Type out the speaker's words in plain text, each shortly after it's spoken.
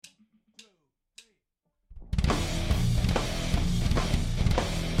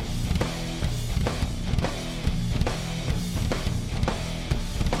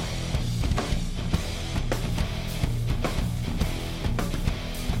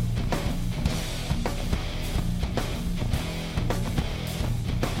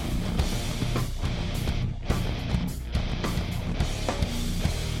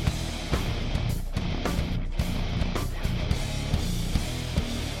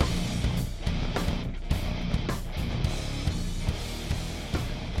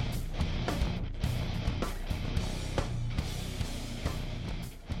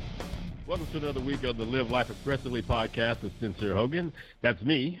welcome to another week of the Live Life Aggressively podcast with Sincere Hogan. That's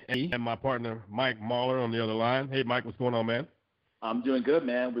me and my partner, Mike Mahler, on the other line. Hey, Mike, what's going on, man? I'm doing good,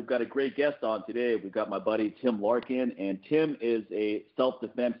 man. We've got a great guest on today. We've got my buddy Tim Larkin, and Tim is a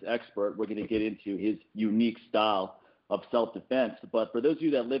self-defense expert. We're going to get into his unique style of self-defense. But for those of you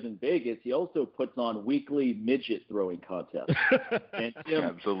that live in Vegas, he also puts on weekly midget throwing contests. And Tim,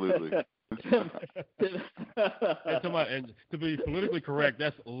 absolutely. And to be politically correct,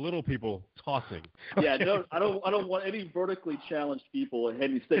 that's little people tossing. Yeah, no, I don't want any vertically challenged people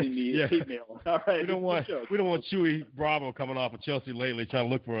sending me hate mail. All right, we don't want Chewy Bravo coming off of Chelsea lately trying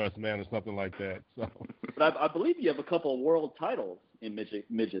to look for us, man, or something like that. So, but I believe you have a couple of world titles in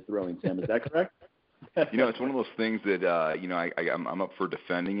midget throwing, Tim. Is that correct? It's one of those things that I'm up for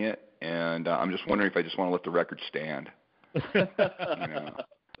defending it, and I'm just wondering if I just want to let the record stand.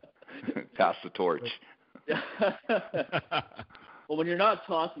 Pass the torch. Well, when you're not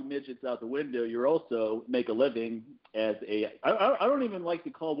tossing midgets out the window, you also make a living as I don't even like to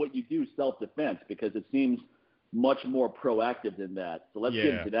call what you do self-defense because it seems much more proactive than that. So let's get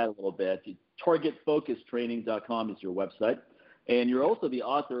into that a little bit. TargetFocusTraining.com is your website. And you're also the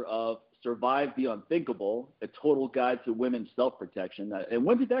author of Survive the Unthinkable, A Total Guide to Women's Self-Protection. And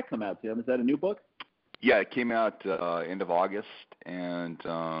when did that come out, Tim? Is that a new book? Yeah, it came out end of August, and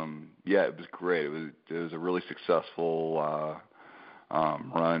it was great. It was a really successful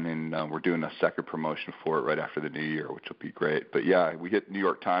run, and we're doing a second promotion for it right after the new year, which will be great. But yeah, we hit New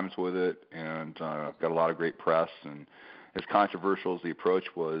York Times with it, and got a lot of great press. And as controversial as the approach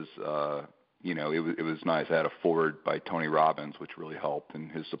was, it was nice. I had a forward by Tony Robbins, which really helped,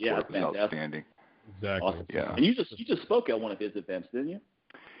 and his support was outstanding. Exactly. Awesome. Yeah. And you just spoke at one of his events, didn't you?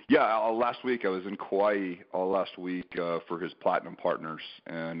 Yeah, last week I was in Kauai all last week for his Platinum Partners,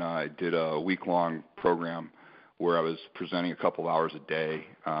 and I did a week-long program where I was presenting a couple hours a day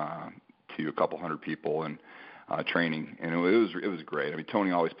to a couple hundred people and training, and it was great. I mean,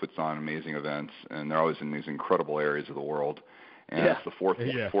 Tony always puts on amazing events, and they're always in these incredible areas of the world. And it's the fourth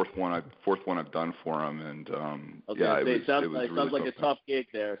one I've done for him, and it sounds like a tough gig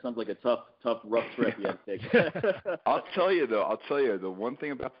there. It sounds like a tough rough trip you have to take. I'll tell you the one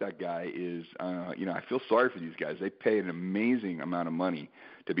thing about that guy is, I feel sorry for these guys. They pay an amazing amount of money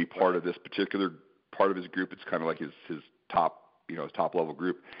to be part of this particular part of his group. It's kind of like his top level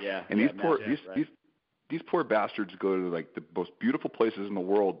group. Yeah. And these poor bastards go to like the most beautiful places in the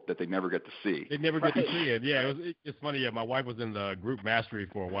world that they never get to see. They never get to see it. Yeah, it's funny. Yeah, my wife was in the group mastery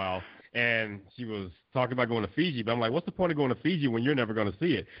for a while, and she was talking about going to Fiji. But I'm like, what's the point of going to Fiji when you're never going to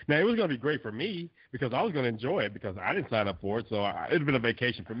see it? Now, it was going to be great for me because I was going to enjoy it because I didn't sign up for it. So it would have been a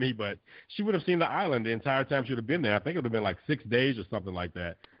vacation for me. But she would have seen the island the entire time she would have been there. I think it would have been like 6 days or something like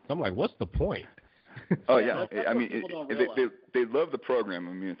that. So I'm like, what's the point? Oh yeah, I mean, they love the program.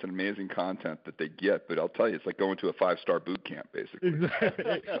 I mean, it's an amazing content that they get. But I'll tell you, it's like going to a 5-star boot camp, basically.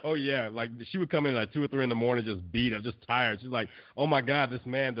 Exactly. Oh yeah, like she would come in at 2 or 3 in the morning, just beat up, just tired. She's like, "Oh my God, this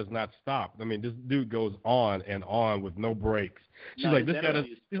man does not stop. I mean, this dude goes on and on with no breaks." She's like, "This guy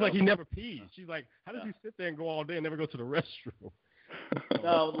he's like he never pees." She's like, "How does he sit there and go all day and never go to the restroom?"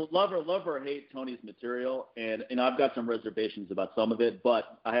 No, love or hate Tony's material, and I've got some reservations about some of it,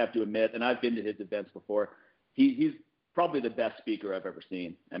 but I have to admit, and I've been to his events before, he's probably the best speaker I've ever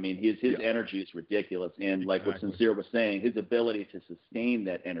seen. I mean, his energy is ridiculous, and like what Sincere was saying, his ability to sustain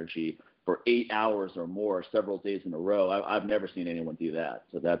that energy for 8 hours or more, several days in a row, I've never seen anyone do that.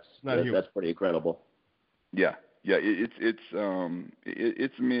 So that's pretty incredible. Yeah. Yeah, it's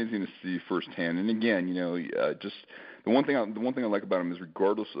amazing to see firsthand. And again, just the one thing I like about him is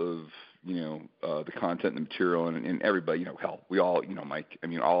regardless of the content and the material and everybody, hell, we all, Mike, I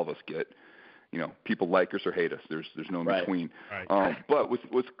mean, all of us get, people like us or hate us. There's no in between. Right. But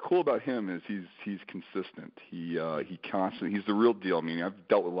what's cool about him is he's consistent. He constantly, he's the real deal. I mean, I've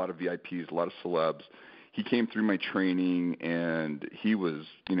dealt with a lot of VIPs, a lot of celebs. He came through my training, and he was,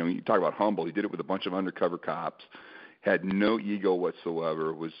 you talk about humble. He did it with a bunch of undercover cops, had no ego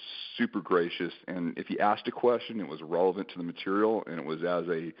whatsoever, was super gracious, and if he asked a question, it was relevant to the material, and it was as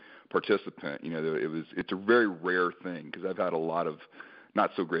a participant. It's a very rare thing because I've had a lot of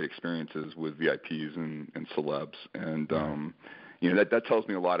not so great experiences with VIPs and celebs, and that tells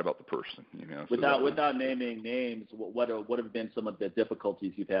me a lot about the person. Without naming names, what have been some of the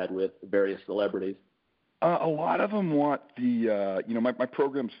difficulties you've had with various celebrities? A lot of them want my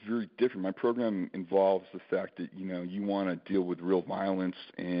program's very different. My program involves the fact that, you want to deal with real violence.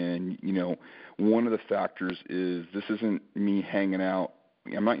 And, one of the factors is this isn't me hanging out.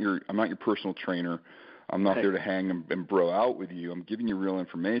 I'm not your personal trainer. I'm not there to hang and bro out with you. I'm giving you real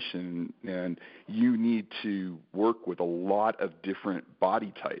information, and you need to work with a lot of different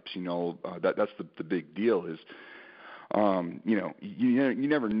body types. That's the big deal is, you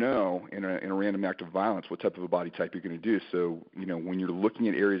never know in a random act of violence what type of a body type you're going to do. So, when you're looking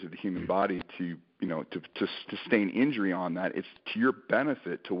at areas of the human body to sustain injury on that, it's to your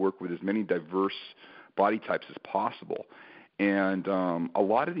benefit to work with as many diverse body types as possible. And a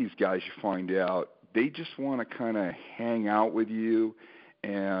lot of these guys, you find out, they just want to kind of hang out with you,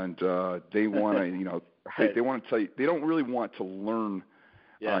 and they want to, right. they want to tell you, they don't really want to learn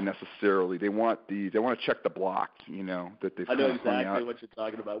necessarily. They want to check the box, that they've I know kind of hung exactly out. what you're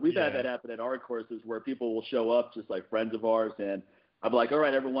talking about. We've had that happen at our courses where people will show up just like friends of ours, and I'm like, all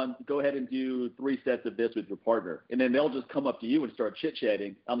right, everyone, go ahead and do 3 sets of this with your partner. And then they'll just come up to you and start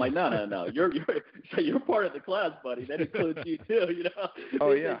chit-chatting. I'm like, no. You're part of the class, buddy. That includes you too,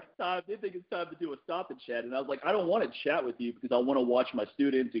 Oh, They think it's time to do a stop and chat. And I was like, I don't want to chat with you because I want to watch my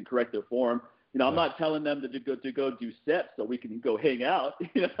students and correct their form. I'm not telling them to go do sets so we can go hang out.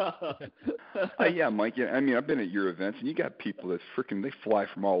 Yeah, Mike. Yeah, I mean, I've been at your events, and you got people that they fly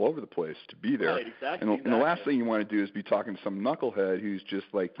from all over the place to be there. Right, exactly. And the last thing you want to do is be talking to some knucklehead who's just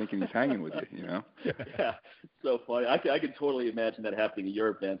like thinking he's hanging with you. Yeah, so funny. I can totally imagine that happening at your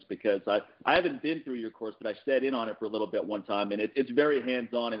events because I haven't been through your course, but I sat in on it for a little bit one time, and it's very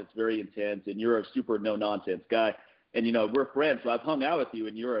hands-on and it's very intense, and you're a super no-nonsense guy. And, we're friends, so I've hung out with you,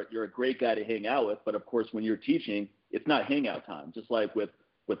 and you're a great guy to hang out with. But, of course, when you're teaching, it's not hangout time. Just like with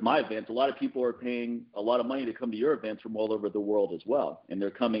my events, a lot of people are paying a lot of money to come to your events from all over the world as well, and they're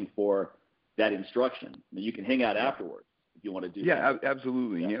coming for that instruction. You can hang out afterwards if you want to do that. Yeah,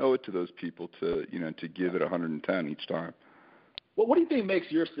 absolutely. You owe it to those people to give it 110 each time. Well, what do you think makes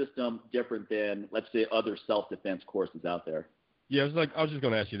your system different than, let's say, other self-defense courses out there? Yeah, I was just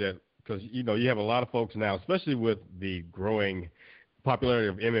going to ask you that. Because, you have a lot of folks now, especially with the growing popularity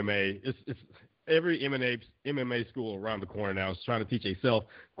of MMA. It's every MMA school around the corner now is trying to teach a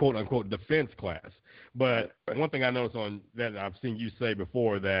quote-unquote, defense class. But one thing I noticed on that I've seen you say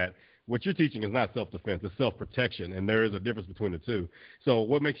before that what you're teaching is not self-defense, it's self-protection, and there is a difference between the two. So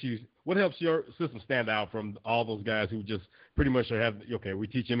what helps your system stand out from all those guys who just pretty much we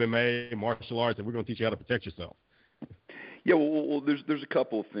teach MMA, martial arts, and we're going to teach you how to protect yourself? Yeah, well, there's a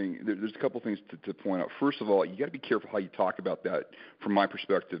couple of things. There's a couple of things to point out. First of all, you got to be careful how you talk about that. From my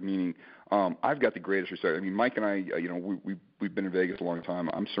perspective, meaning I've got the greatest respect. I mean, Mike and I, we've been in Vegas a long time.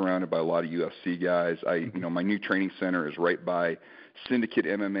 I'm surrounded by a lot of UFC guys. My new training center is right by Syndicate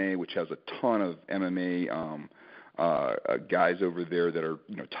MMA, which has a ton of MMA guys over there that are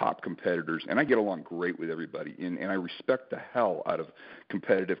top competitors, and I get along great with everybody. And I respect the hell out of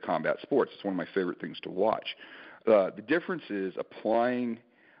competitive combat sports. It's one of my favorite things to watch. The difference is applying,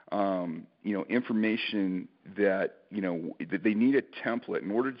 information that, that they need a template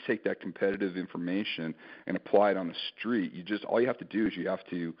in order to take that competitive information and apply it on the street. All you have to do is you have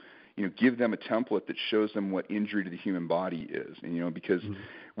to, give them a template that shows them what injury to the human body is. And, because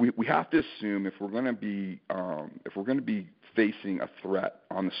we have to assume if we're going to be facing a threat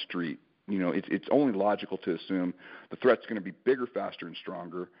on the street, it's only logical to assume the threat's going to be bigger, faster, and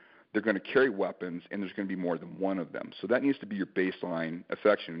stronger. They're going to carry weapons, and there's going to be more than one of them. So that needs to be your baseline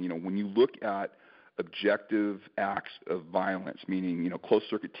affection. When you look at objective acts of violence, meaning,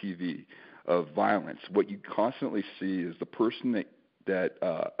 closed-circuit TV of violence, what you constantly see is the person that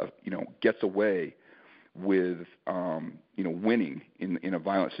gets away with, winning in a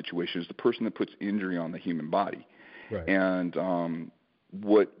violent situation is the person that puts injury on the human body. Right. And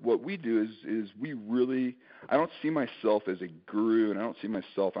what we do is we really, I don't see myself as a guru, and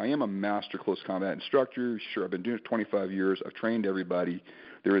I am a master close combat instructor. Sure, I've been doing it 25 years. I've trained everybody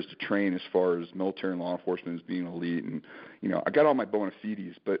there is to train as far as military and law enforcement as being elite. And, I got all my bona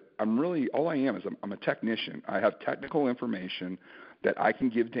fides, but all I am is I'm a technician. I have technical information that I can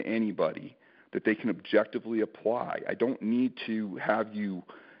give to anybody that they can objectively apply. I don't need to have you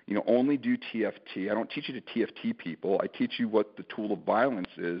only do TFT. I don't teach you to TFT people. I teach you what the tool of violence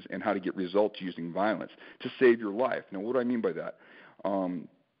is and how to get results using violence to save your life. Now, what do I mean by that? In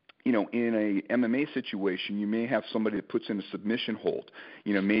a MMA situation, you may have somebody that puts in a submission hold.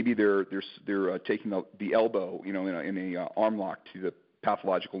 Maybe they're taking the elbow, in a arm lock to the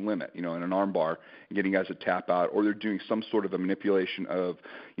pathological limit, in an arm bar and getting guys to tap out, or they're doing some sort of a manipulation of,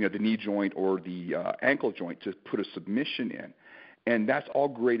 the knee joint or the ankle joint to put a submission in. And that's all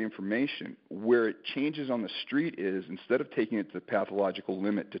great information. Where it changes on the street is instead of taking it to the pathological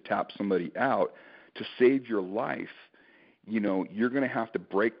limit to tap somebody out, to save your life, you're going to have to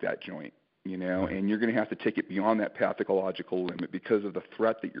break that joint. Right. and you're going to have to take it beyond that pathological limit because of the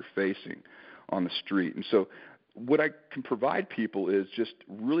threat that you're facing on the street. And so what I can provide people is just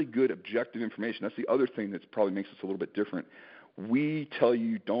really good objective information. That's the other thing that probably makes us a little bit different. We tell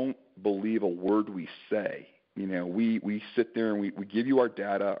you don't believe a word we say. We sit there and we give you our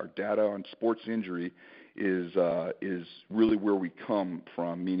data. Our data on sports injury is really where we come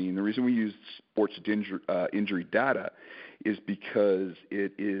from, meaning the reason we use sports injury data is because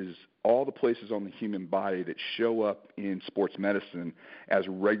it is all the places on the human body that show up in sports medicine as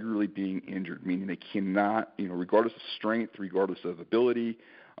regularly being injured, meaning they cannot, regardless of strength, regardless of ability,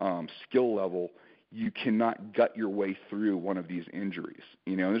 skill level, you cannot gut your way through one of these injuries.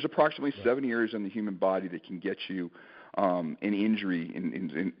 There's approximately 70 areas in the human body that can get you an injury,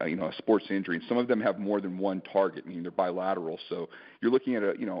 in a sports injury, and some of them have more than one target, meaning they're bilateral. So you're looking at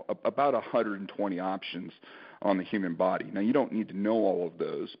about 120 options on the human body. Now you don't need to know all of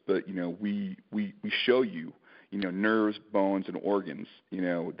those, but we show you, nerves, bones, and organs,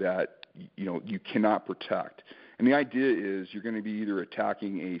 that you cannot protect. And the idea is you're going to be either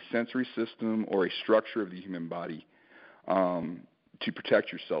attacking a sensory system or a structure of the human body to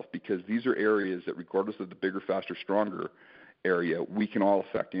protect yourself, because these are areas that, regardless of the bigger, faster, stronger area, we can all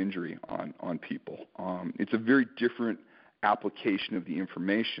affect injury on people. It's a very different application of the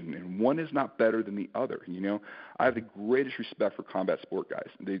information, and one is not better than the other. I have the greatest respect for combat sport guys.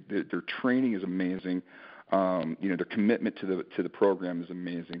 Their training is amazing. Their commitment to the program is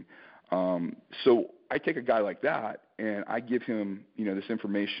amazing. So I take a guy like that and I give him, this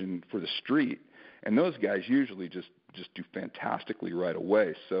information for the street, and those guys usually just do fantastically right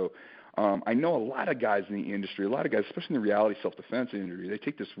away. So I know a lot of guys in the industry, a lot of guys, especially in the reality self-defense industry, they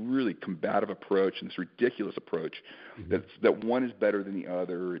take this really combative approach and this ridiculous approach that one is better than the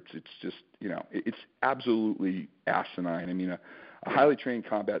other. It's just, it's absolutely asinine. I mean, a highly trained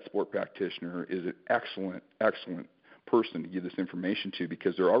combat sport practitioner is an excellent person to give this information to,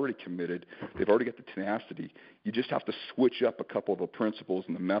 because they're already committed. They've already got the tenacity. You just have to switch up a couple of the principles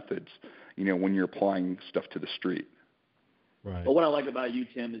and the methods, when you're applying stuff to the street. Right. But what I like about you,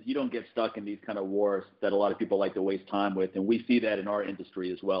 Tim, is you don't get stuck in these kind of wars that a lot of people like to waste time with, and we see that in our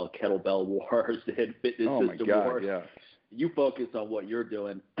industry as well, kettlebell wars and fitness system wars. Yeah. You focus on what you're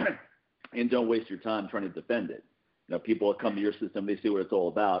doing and don't waste your time trying to defend it. People come to your system, they see what it's all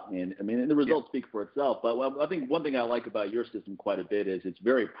about, and the results speak for itself. But I think one thing I like about your system quite a bit is it's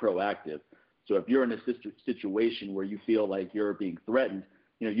very proactive. So if you're in a situation where you feel like you're being threatened,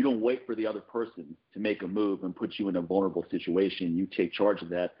 you don't wait for the other person to make a move and put you in a vulnerable situation. You take charge of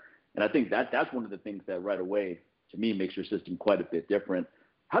that, and I think that's one of the things that right away, to me, makes your system quite a bit different.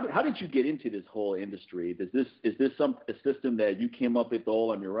 How did you get into this whole industry? Is this a system that you came up with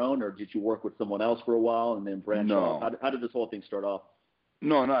all on your own, or did you work with someone else for a while and then branch off? How did this whole thing start off?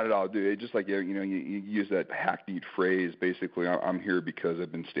 No, not at all, dude. Just like, you use that hackneyed phrase, basically, I'm here because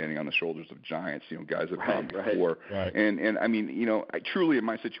I've been standing on the shoulders of giants, guys have come before. Right. And I mean, I truly, in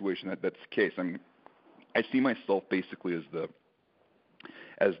my situation, that's the case. I mean, I see myself basically as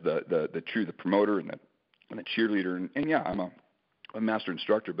the promoter and the cheerleader, and yeah, I'm a master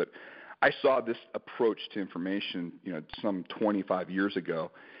instructor, but I saw this approach to information, some 25 years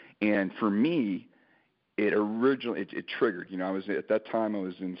ago, and for me, it triggered. I was at that time I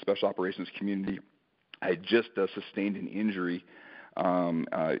was in special operations community. I had just sustained an injury in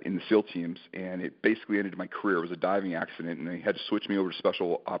the SEAL teams, and it basically ended my career. It was a diving accident, and they had to switch me over to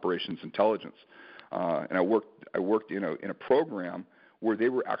special operations intelligence. And I worked in a program where they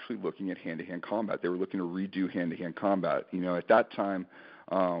were actually looking at hand-to-hand combat. They were looking to redo hand-to-hand combat. At that time,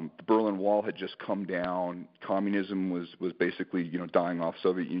 the Berlin Wall had just come down. Communism was basically, dying off.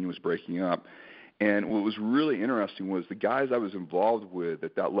 Soviet Union was breaking up. And what was really interesting was the guys I was involved with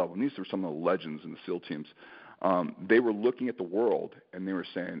at that level, and these were some of the legends in the SEAL teams, they were looking at the world, and they were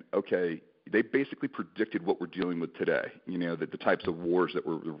saying, okay, they basically predicted what we're dealing with today, the types of wars that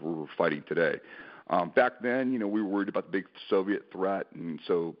we're fighting today. Back then, we were worried about the big Soviet threat, and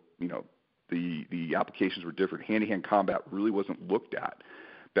so, the applications were different. Hand-to-hand combat really wasn't looked at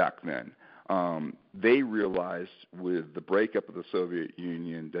back then. They realized with the breakup of the Soviet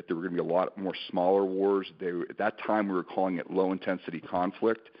Union that there were going to be a lot more smaller wars. At that time, we were calling it low-intensity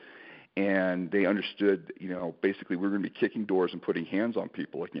conflict, and they understood, basically we were going to be kicking doors and putting hands on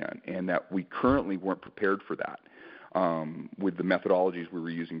people again, and that we currently weren't prepared for that with the methodologies we were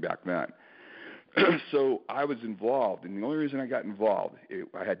using back then. So I was involved, and the only reason I got involved,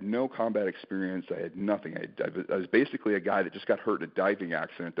 I had no combat experience. I had nothing. I was basically a guy that just got hurt in a diving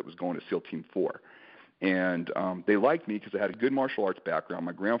accident that was going to SEAL Team 4. And they liked me because I had a good martial arts background.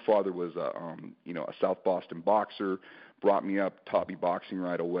 My grandfather was a South Boston boxer, brought me up, taught me boxing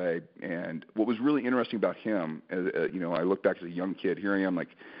right away. And what was really interesting about him, I look back as a young kid. Here I am, like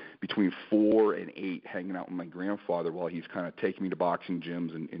between 4 and 8, hanging out with my grandfather while he's kind of taking me to boxing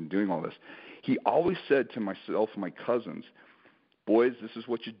gyms and doing all this. He always said to myself and my cousins, "Boys, this is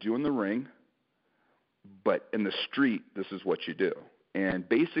what you do in the ring, but in the street, this is what you do." And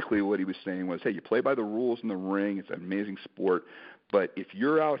basically what he was saying was, hey, you play by the rules in the ring. It's an amazing sport. But if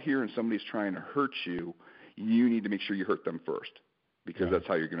you're out here and somebody's trying to hurt you, you need to make sure you hurt them first, because that's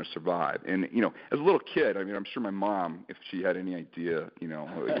how you're going to survive. And, as a little kid, I mean, I'm sure my mom, if she had any idea,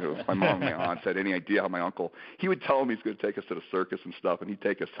 if my mom and my aunts had any idea how my uncle, he would tell them he's going to take us to the circus and stuff, and he'd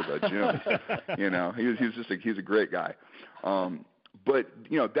take us to the gym. He's a great guy. But,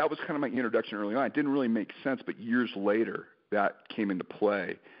 that was kind of my introduction early on. It didn't really make sense, but years later, that came into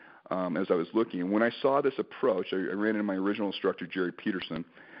play as I was looking. And when I saw this approach, I ran into my original instructor, Jerry Peterson,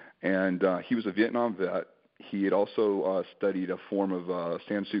 and he was a Vietnam vet. He had also studied a form of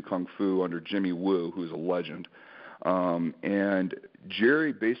Sansu Kung Fu under Jimmy Woo, who's a legend. And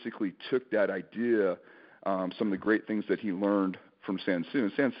Jerry basically took that idea, some of the great things that he learned from Sansu.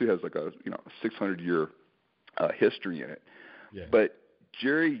 And Sansu has like a 600-year history in it. Yeah. But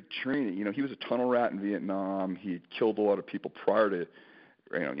Jerry trained, he was a tunnel rat in Vietnam. He had killed a lot of people prior to,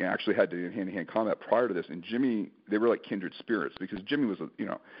 he actually had to do hand-to-hand combat prior to this. And Jimmy, they were like kindred spirits, because Jimmy was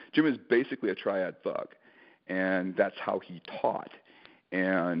basically a triad thug. And that's how he taught.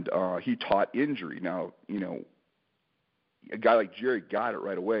 And he taught injury. Now, a guy like Jerry got it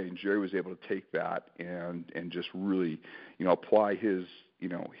right away, and Jerry was able to take that and just really, apply his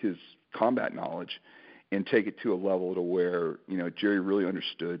combat knowledge and take it to a level to where, Jerry really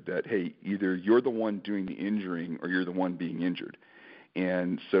understood that, hey, either you're the one doing the injuring or you're the one being injured.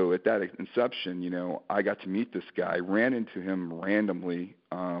 And so at that inception, I got to meet this guy, ran into him randomly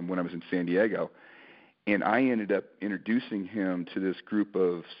when I was in San Diego. And I ended up introducing him to this group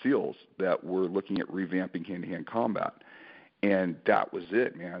of SEALs that were looking at revamping hand-to-hand combat. And that was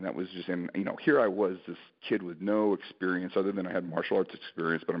it, man. That was just, and here I was, this kid with no experience other than I had martial arts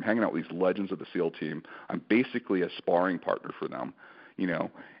experience, but I'm hanging out with these legends of the SEAL team. I'm basically a sparring partner for them,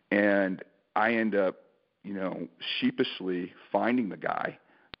 and I end up, sheepishly finding the guy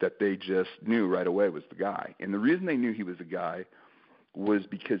that they just knew right away was the guy. And the reason they knew he was the guy was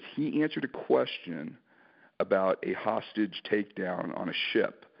because he answered a question about a hostage takedown on a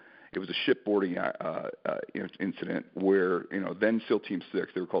ship. It was a shipboarding incident where, then SEAL Team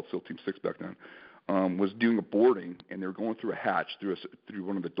 6, they were called SEAL Team 6 back then, was doing a boarding, and they were going through a hatch through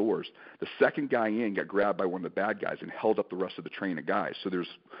one of the doors. The second guy in got grabbed by one of the bad guys and held up the rest of the train of guys. So there's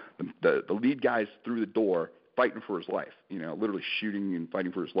the lead guy's through the door fighting for his life, literally shooting and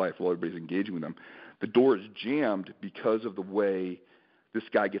fighting for his life while everybody's engaging with him. The door is jammed because of the way this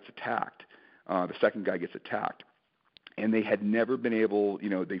guy gets attacked. The second guy gets attacked. And they had never been able,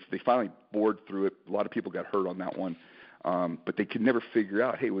 they finally bored through it. A lot of people got hurt on that one. But they could never figure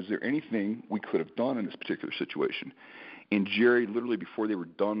out, hey, was there anything we could have done in this particular situation? And Jerry, literally before they were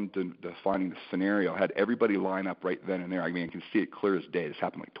done defining the scenario, had everybody line up right then and there. I mean, I can see it clear as day. This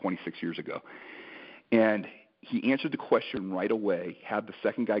happened like 26 years ago. And he answered the question right away, had the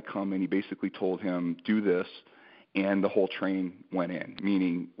second guy come in. He basically told him, do this, and the whole train went in,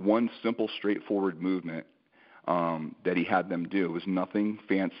 meaning one simple, straightforward movement that he had them do. It was nothing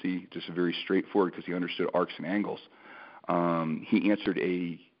fancy, just very straightforward because he understood arcs and angles. He answered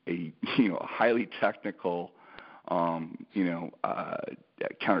a highly technical,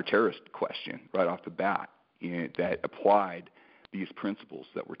 counter-terrorist question right off the bat that applied these principles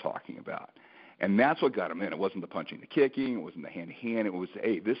that we're talking about. And that's what got him in. It wasn't the punching, the kicking. It wasn't the hand-to-hand. It was,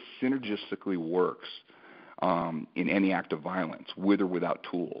 hey, this synergistically works in any act of violence, with or without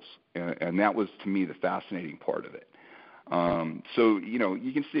tools. And that was, to me, the fascinating part of it. So,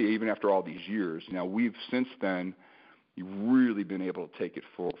 you can see, even after all these years, now we've since then really been able to take it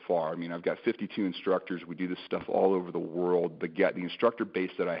far. I mean, I've got 52 instructors. We do this stuff all over the world. The instructor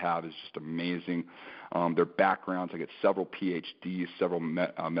base that I have is just amazing. Their backgrounds, I get several PhDs, several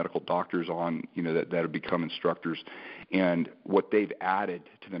medical doctors on, that have become instructors. And what they've added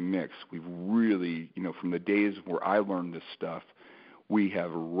to the mix, we've really, from the days where I learned this stuff, we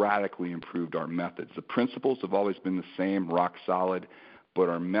have radically improved our methods. The principles have always been the same, rock solid, but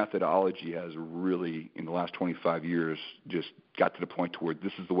our methodology has really, in the last 25 years, just got to the point to where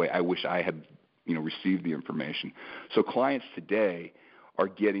this is the way I wish I had, received the information. So clients today are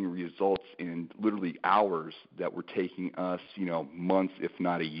getting results in literally hours that were taking us, months, if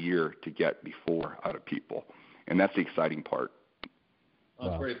not a year, to get before out of people. And that's the exciting part.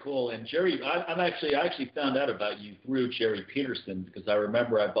 That's very cool. And Jerry, I actually found out about you through Jerry Peterson, because I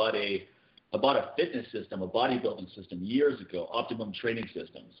remember I bought a I bought a fitness system, a bodybuilding system years ago, Optimum Training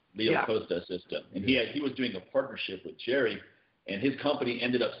Systems, Leo Costa system. And he was doing a partnership with Jerry, and his company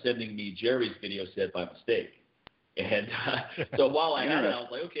ended up sending me Jerry's video set by mistake. And so while I had it, I was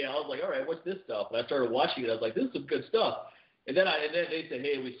like, okay, all right, what's this stuff? And I started watching it. I was like, this is some good stuff. And then they said,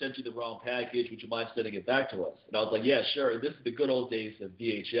 hey, we sent you the wrong package. Would you mind sending it back to us? And I was like, yeah, sure. This is the good old days of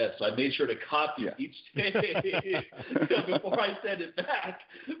VHS. So I made sure to copy each day before I send it back,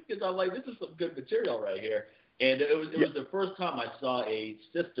 because I'm like, this is some good material right here. And it was the first time I saw a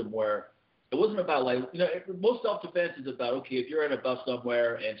system where it wasn't about most self-defense is about, okay, if you're in a buff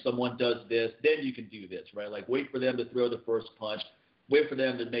somewhere and someone does this, then you can do this, right? Like wait for them to throw the first punch, wait for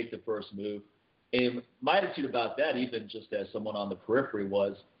them to make the first move. And my attitude about that, even just as someone on the periphery,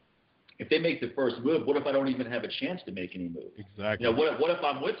 was if they make the first move, what if I don't even have a chance to make any move? Exactly. What if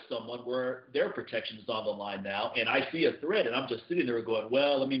I'm with someone where their protection is on the line now, and I see a threat, and I'm just sitting there going,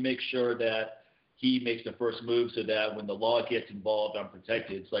 well, let me make sure that he makes the first move so that when the law gets involved, I'm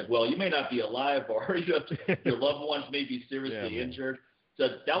protected. It's like, well, you may not be alive, or your loved ones may be seriously injured. So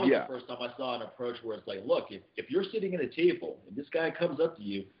that was the first time I saw an approach where it's like, look, if you're sitting at a table and this guy comes up to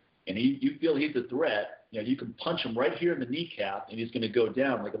you, and you feel he's a threat, you can punch him right here in the kneecap, and he's going to go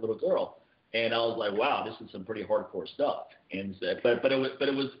down like a little girl. And I was like, wow, this is some pretty hardcore stuff. And but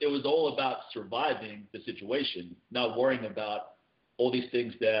it was all about surviving the situation, not worrying about all these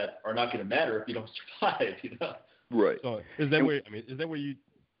things that are not going to matter if you don't survive. Right. So is that where you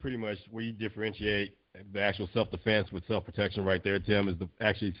pretty much differentiate the actual self-defense with self-protection right there, Tim? Is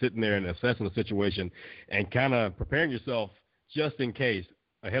actually sitting there and assessing the situation and kind of preparing yourself just in case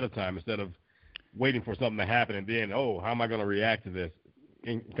ahead of time, instead of waiting for something to happen and then, how am I going to react to this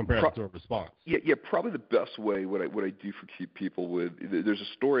in comparison to a response? Yeah, probably the best way, what I do for people with, there's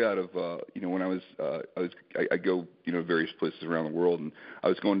a story out of, when I go, various places around the world, and I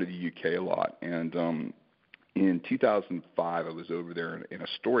was going to the UK a lot, and in 2005 I was over there, and a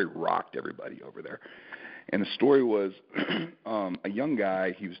story rocked everybody over there. And the story was a young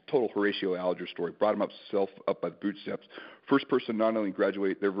guy, he was total Horatio Alger story, brought himself up by the bootstraps. First person not only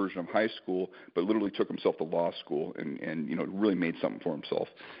graduate their version of high school, but literally took himself to law school and really made something for himself.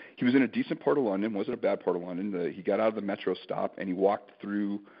 He was in a decent part of London, wasn't a bad part of London. He got out of the metro stop and he walked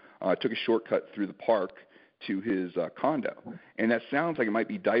through, took a shortcut through the park to his condo. And that sounds like it might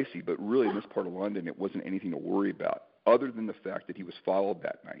be dicey, but really in this part of London, it wasn't anything to worry about, other than the fact that he was followed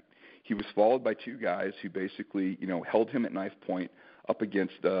that night. He was followed by two guys who basically, held him at knife point up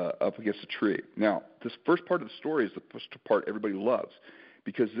against a tree. Now, this first part of the story is the first part everybody loves,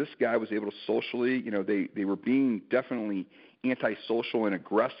 because this guy was able to socially, they were being definitely antisocial and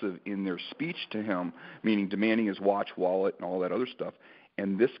aggressive in their speech to him, meaning demanding his watch, wallet, and all that other stuff.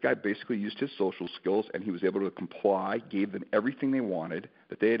 And this guy basically used his social skills, and he was able to comply, gave them everything they wanted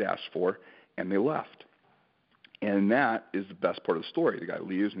that they had asked for, and they left. And that is the best part of the story. The guy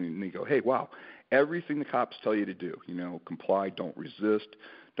leaves, and they go, hey, wow, everything the cops tell you to do, comply, don't resist,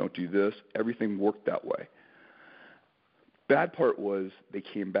 don't do this, everything worked that way. Bad part was they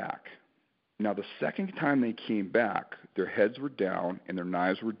came back. Now, the second time they came back, their heads were down and their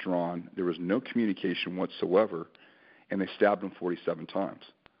knives were drawn. There was no communication whatsoever, and they stabbed him 47 times.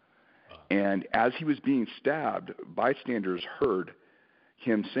 And as he was being stabbed, bystanders heard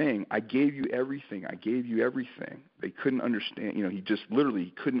him saying, I gave you everything. I gave you everything. They couldn't understand. He just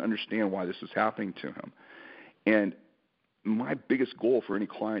literally couldn't understand why this was happening to him. And my biggest goal for any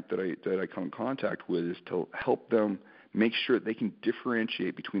client that I come in contact with is to help them make sure they can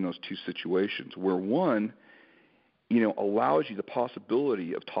differentiate between those two situations, where one, allows you the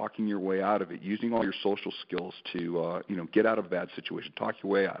possibility of talking your way out of it, using all your social skills to, get out of a bad situation, talk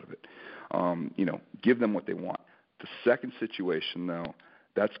your way out of it, give them what they want. The second situation, though,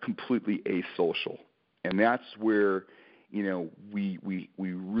 that's completely asocial, and that's where we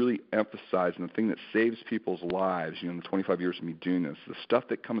really emphasize, and the thing that saves people's lives, in the 25 years of me doing this, the stuff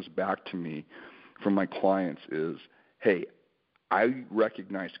that comes back to me from my clients is, hey, I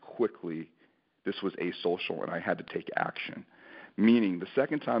recognized quickly this was asocial, and I had to take action. Meaning, the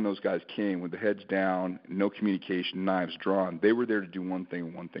second time those guys came with the heads down, no communication, knives drawn, they were there to do one thing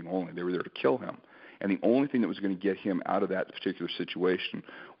and one thing only. They were there to kill him. And the only thing that was going to get him out of that particular situation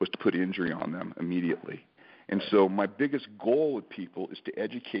was to put injury on them immediately. And so my biggest goal with people is to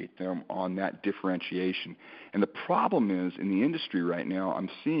educate them on that differentiation. And the problem is, in the industry right now,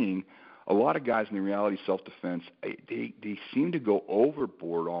 I'm seeing a lot of guys in the reality self-defense, they seem to go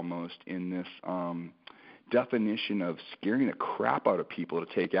overboard almost in this definition of scaring the crap out of people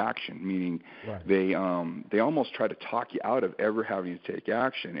to take action, meaning they almost try to talk you out of ever having to take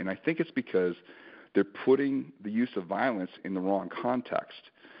action. And I think it's because they're putting the use of violence in the wrong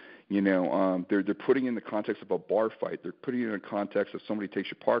context. They're putting in the context of a bar fight. They're putting it in the context of somebody takes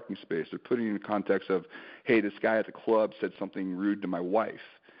your parking space. They're putting it in the context of, hey, this guy at the club said something rude to my wife.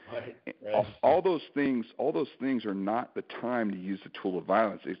 Right. All those things are not the time to use the tool of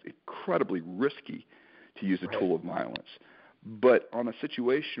violence. It's incredibly risky to use the tool of violence. But on a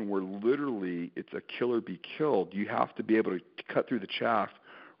situation where literally it's a kill or be killed, you have to be able to cut through the chaff,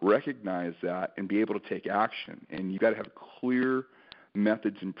 recognize that, and be able to take action. And you've got to have clear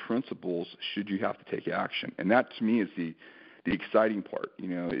methods and principles should you have to take action. And that, to me, is the exciting part,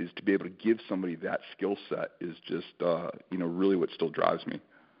 is to be able to give somebody that skill set is just, really what still drives me.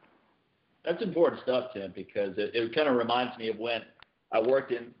 That's important stuff, Tim, because it kind of reminds me of when I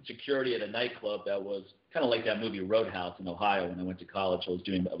worked in security at a nightclub that was kind of like that movie Roadhouse in Ohio. When I went to college, I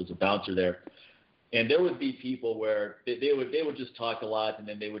was a bouncer there. And there would be people where they would just talk a lot, and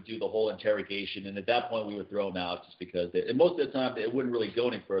then they would do the whole interrogation. And at that point, we would throw them out just because and most of the time, it wouldn't really go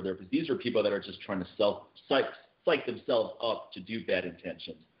any further because these are people that are just trying to psych themselves up to do bad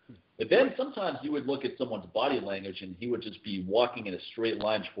intentions. But then sometimes you would look at someone's body language, and he would just be walking in a straight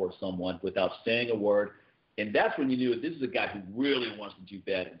line towards someone without saying a word. And that's when you knew this is a guy who really wants to do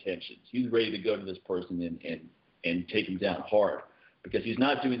bad intentions. He's ready to go to this person and take him down hard. Because he's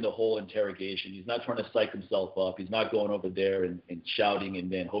not doing the whole interrogation. He's not trying to psych himself up. He's not going over there and shouting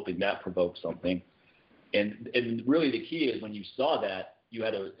and then hoping that provokes something. And really the key is when you saw that, you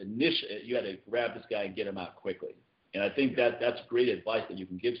had to grab this guy and get him out quickly. And I think that's great advice that you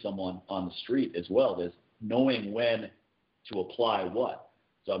can give someone on the street as well, is knowing when to apply what.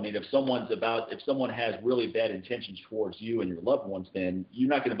 So, I mean, if someone has really bad intentions towards you and your loved ones, then you're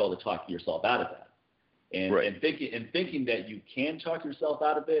not going to be able to talk yourself out of that. And thinking that you can talk yourself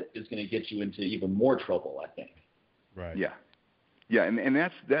out of it is going to get you into even more trouble, I think. Right. Yeah, and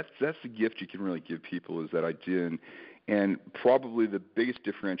that's the gift you can really give people is that idea. And probably the biggest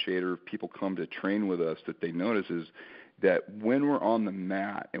differentiator if people come to train with us that they notice is that when we're on the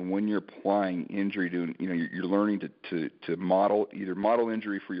mat and when you're applying injury to, you're learning to model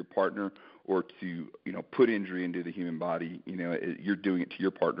injury for your partner or to, put injury into the human body, you're doing it to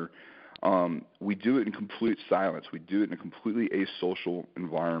your partner. We do it in complete silence. We do it in a completely asocial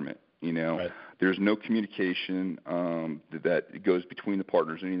environment. Right. There's no communication that goes between the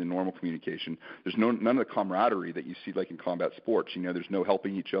partners, any of the normal communication. There's none of the camaraderie that you see like in combat sports. There's no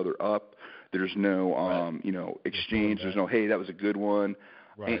helping each other up. There's no exchange. There's no, hey, that was a good one.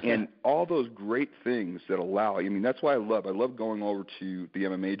 Right. And all those great things that allow. I mean, that's why I love going over to the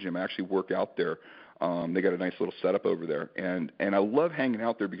MMA gym. I actually work out there. They got a nice little setup over there, and I love hanging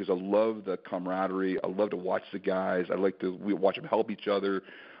out there because I love the camaraderie. I love to watch the guys. I like to watch them help each other,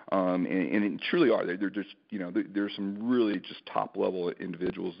 and it truly are. They're just there's some really just top level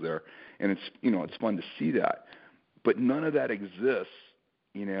individuals there, and it's fun to see that. But none of that exists,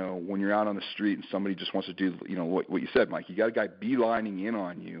 when you're out on the street and somebody just wants to do what you said, Mike. You got a guy beelining in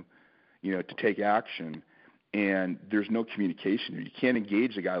on you, to take action. And there's no communication. You can't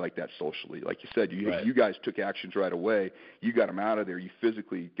engage a guy like that socially. Like you said, you guys took actions right away. You got him out of there. You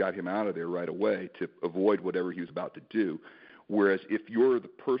physically got him out of there right away to avoid whatever he was about to do. Whereas if you're the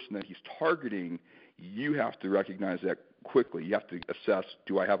person that he's targeting, you have to recognize that quickly. You have to assess,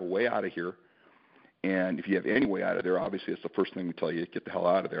 do I have a way out of here? And if you have any way out of there, obviously it's the first thing we tell you, get the hell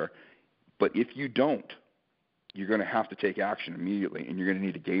out of there. But if you don't, you're going to have to take action immediately, and you're going to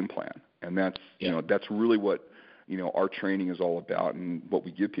need a game plan. And that's that's really what our training is all about, and what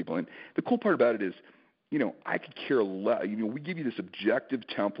we give people. And the cool part about it is, I could care less. We give you this objective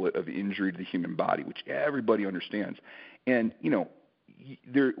template of injury to the human body, which everybody understands. And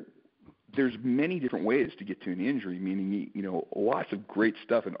there's many different ways to get to an injury. Meaning, lots of great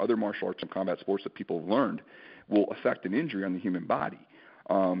stuff in other martial arts and combat sports that people have learned will affect an injury on the human body.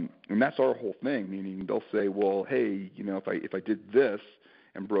 And that's our whole thing. Meaning, they'll say, well, hey, if I did this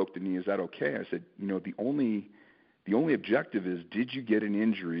and broke the knee, is that okay? I said, the only objective is, did you get an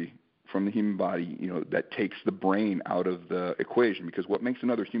injury from the human body, that takes the brain out of the equation? Because what makes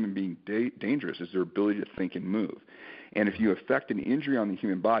another human being dangerous is their ability to think and move. And if you affect an injury on the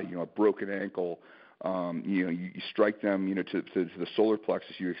human body, a broken ankle, you strike them, to the solar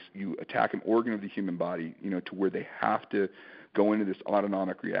plexus, you attack an organ of the human body, to where they have to go into this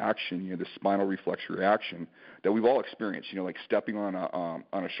autonomic reaction, the spinal reflex reaction that we've all experienced, like stepping on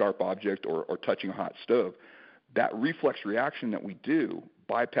a sharp object or touching a hot stove. That reflex reaction that we do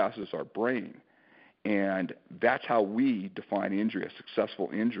bypasses our brain, and that's how we define injury, a successful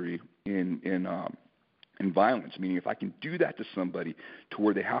injury in violence. Meaning, if I can do that to somebody to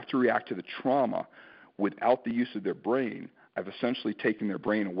where they have to react to the trauma without the use of their brain, I've essentially taken their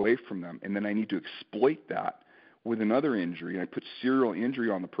brain away from them, and then I need to exploit that with another injury, and I put serial injury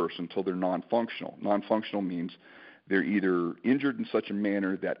on the person until they're non-functional. Non-functional means they're either injured in such a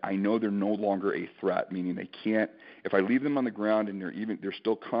manner that I know they're no longer a threat, meaning they can't, if I leave them on the ground and they're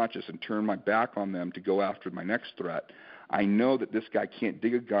still conscious and turn my back on them to go after my next threat, I know that this guy can't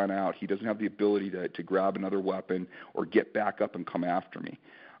dig a gun out. He doesn't have the ability to grab another weapon or get back up and come after me.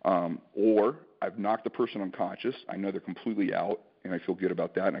 Or I've knocked the person unconscious. I know they're completely out, and I feel good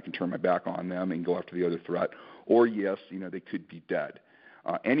about that, and I can turn my back on them and go after the other threat. Or, yes, they could be dead.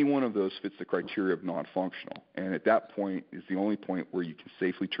 Any one of those fits the criteria of non-functional, and at that point is the only point where you can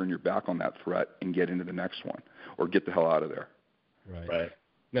safely turn your back on that threat and get into the next one or get the hell out of there. Right.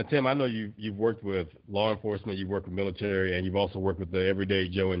 Now, Tim, I know you've worked with law enforcement, you've worked with military, and you've also worked with the everyday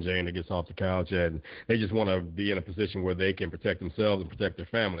Joe and Jane that gets off the couch, and they just want to be in a position where they can protect themselves and protect their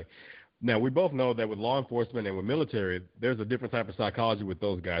family. Now, we both know that with law enforcement and with military, there's a different type of psychology with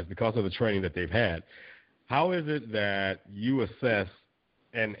those guys because of the training that they've had. How is it that you assess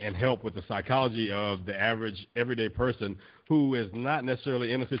and help with the psychology of the average everyday person who is not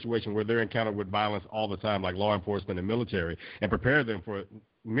necessarily in a situation where they're encountered with violence all the time, like law enforcement and military, and prepare them for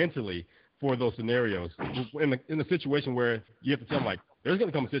mentally for those scenarios in a situation where you have to tell them, like, there's going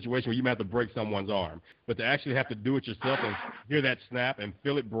to come a situation where you might have to break someone's arm, but to actually have to do it yourself and hear that snap and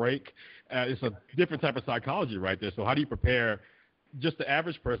feel it break, it's a different type of psychology right there. So how do you prepare just the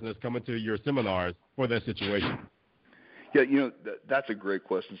average person that's coming to your seminars for that situation? Yeah, that's a great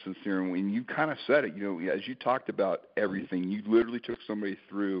question, Sincere. And when you kind of said it, as you talked about everything, you literally took somebody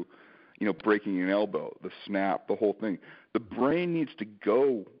through, breaking an elbow, the snap, the whole thing. The brain needs to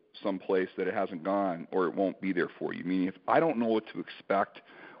go someplace that it hasn't gone or it won't be there for you. Meaning if I don't know what to expect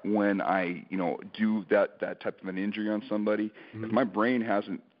when I, do that type of an injury on somebody, if my brain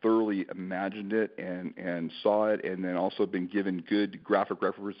hasn't thoroughly imagined it and saw it and then also been given good graphic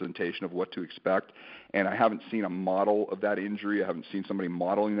representation of what to expect, and I haven't seen a model of that injury, I haven't seen somebody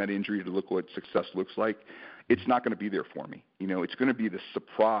modeling that injury to look what success looks like, it's not going to be there for me. It's going to be the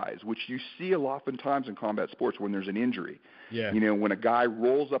surprise, which you see oftentimes in combat sports when there's an injury. Yeah. When a guy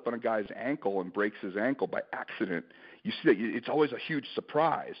rolls up on a guy's ankle and breaks his ankle by accident, you see that it's always a huge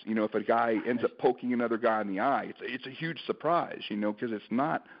surprise. If a guy ends up poking another guy in the eye, it's a huge surprise, because it's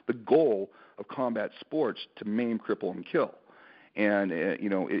not the goal of combat sports to maim, cripple, and kill. And,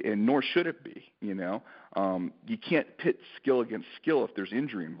 and nor should it be, You can't pit skill against skill if there's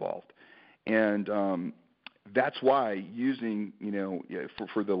injury involved. And that's why using,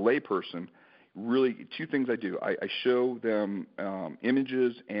 for the layperson, really two things I do. I show them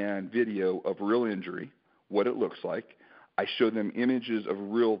images and video of real injury, what it looks like. I show them images of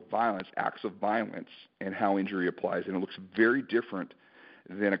real violence, acts of violence, and how injury applies. And it looks very different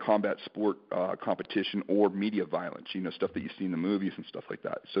than a combat sport competition or media violence, stuff that you see in the movies and stuff like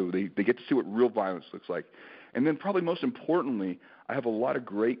that. So they get to see what real violence looks like. And then probably most importantly, I have a lot of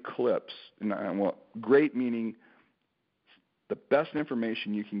great clips. Great meaning the best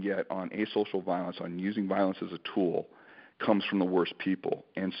information you can get on asocial violence, on using violence as a tool, comes from the worst people.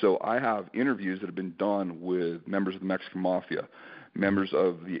 And so I have interviews that have been done with members of the Mexican Mafia, members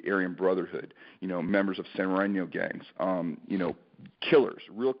of the Aryan Brotherhood, members of Serrano gangs, killers,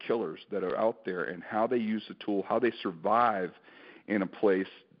 real killers that are out there, and how they use the tool, how they survive in a place,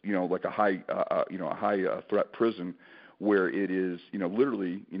 like a high threat prison, where it is,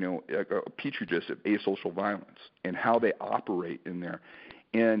 literally, a petri dish of asocial violence, and how they operate in there.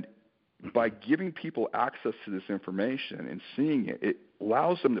 And by giving people access to this information and seeing it, it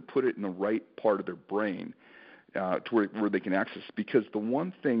allows them to put it in the right part of their brain to where they can access. Because the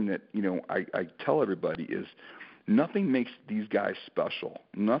one thing that, I tell everybody is nothing makes these guys special.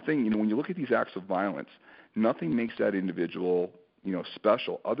 Nothing, when you look at these acts of violence, nothing makes that individual,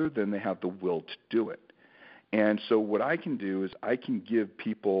 special other than they have the will to do it. And so what I can do is I can give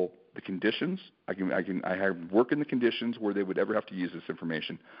people the conditions. I have work in the conditions where they would ever have to use this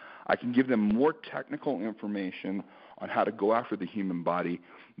information. I can give them more technical information on how to go after the human body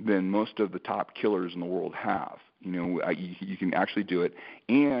than most of the top killers in the world have. You can actually do it,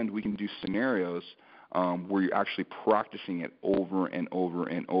 and we can do scenarios where you're actually practicing it over and over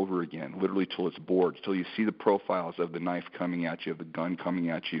and over again, literally till it's bored, till you see the profiles of the knife coming at you, of the gun coming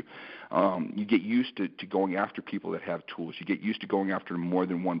at you. You get used to going after people that have tools. You get used to going after more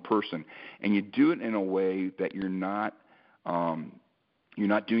than one person, and you do it in a way that you're not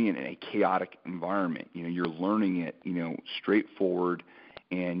doing it in a chaotic environment. You're learning it, straightforward,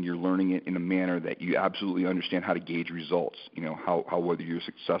 and you're learning it in a manner that you absolutely understand how to gauge results, how whether you're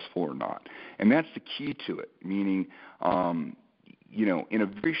successful or not. And that's the key to it, meaning, in a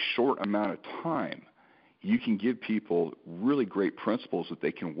very short amount of time, you can give people really great principles that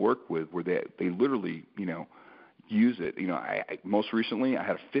they can work with where they literally, use it. I most recently I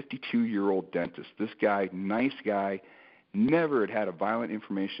had a 52-year-old dentist. This guy, nice guy, never had a violent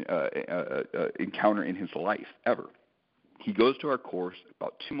encounter in his life ever. He goes to our course.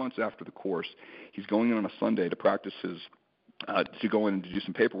 About 2 months after the course, he's going in on a Sunday to practice to go in and to do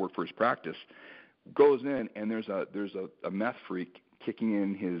some paperwork for his practice. Goes in, and there's a meth freak kicking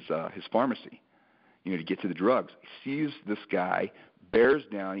in his pharmacy, to get to the drugs. He sees this guy, bears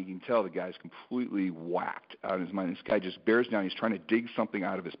down. You can tell the guy's completely whacked out of his mind. This guy just bears down. He's trying to dig something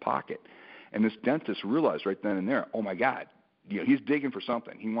out of his pocket, and this dentist realized right then and there, oh my God, he's digging for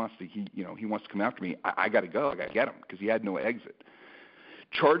something. He wants to come after me. I got to go. I got to get him because he had no exit.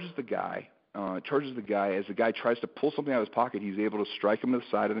 Charges the guy as the guy tries to pull something out of his pocket. He's able to strike him to the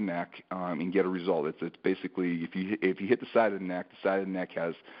side of the neck and get a result. It's basically if you hit the side of the neck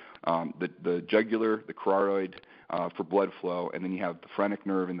has the jugular, the carotid for blood flow, and then you have the phrenic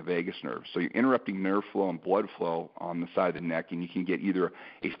nerve and the vagus nerve. So you're interrupting nerve flow and blood flow on the side of the neck, and you can get either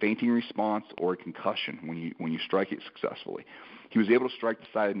a fainting response or a concussion when you strike it successfully. He was able to strike the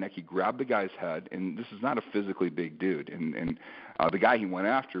side of the neck. He grabbed the guy's head, and this is not a physically big dude. And the guy he went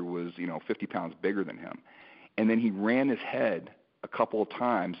after was 50 pounds bigger than him. And then he ran his head a couple of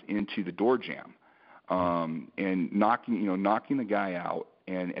times into the door jamb, and knocking the guy out.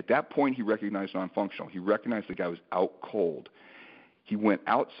 And at that point, he recognized non-functional. He recognized the guy was out cold. He went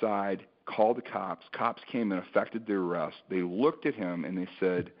outside, called the cops. Cops came and effected their arrest. They looked at him and they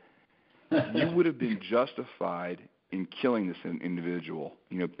said, "You would have been justified in killing this individual,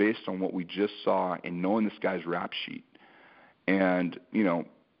 based on what we just saw and knowing this guy's rap sheet." And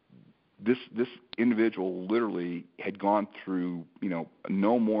this individual literally had gone through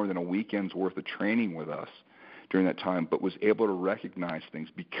no more than a weekend's worth of training with us during that time, but was able to recognize things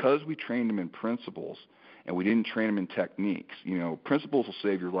because we trained him in principles and we didn't train him in techniques. Principles will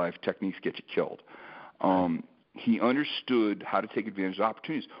save your life, techniques get you killed. He understood how to take advantage of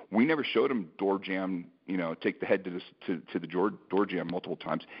opportunities. We never showed him door jam, take the head to the door jam multiple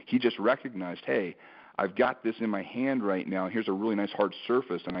times. He just recognized, hey, I've got this in my hand right now. Here's a really nice hard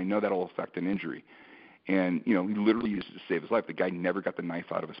surface, and I know that'll affect an injury. And, he literally used it to save his life. The guy never got the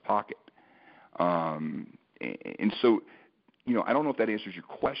knife out of his pocket. And so, I don't know if that answers your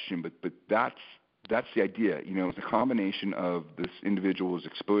question, but that's the idea. It's a combination of this individual was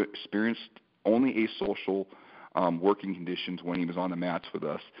experienced only asocial working conditions when he was on the mats with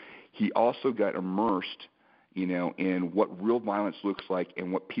us. He also got immersed, in what real violence looks like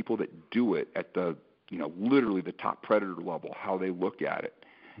and what people that do it at the, literally the top predator level, how they look at it,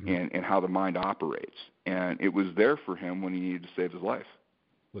 and how the mind operates. And it was there for him when he needed to save his life.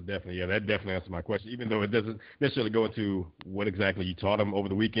 Well, definitely, yeah, that definitely answers my question, even though it doesn't necessarily go into what exactly you taught him over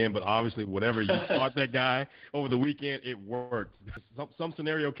the weekend, but obviously whatever you taught that guy over the weekend, it worked. Some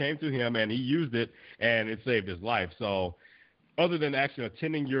scenario came to him, and he used it, and it saved his life. So other than actually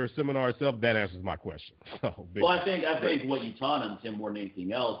attending your seminar itself, that answers my question. Well, I think what you taught him, Tim, more than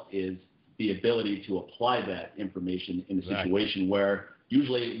anything else, is the ability to apply that information in a situation where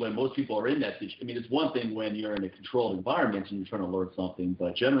usually when most people are in that situation, it's one thing when you're in a controlled environment and you're trying to learn something,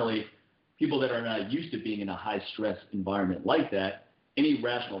 but generally people that are not used to being in a high-stress environment like that, any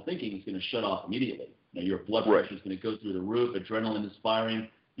rational thinking is going to shut off immediately. Your blood pressure is going to go through the roof, adrenaline is firing.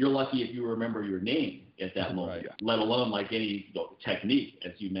 You're lucky if you remember your name at that moment, let alone like any technique,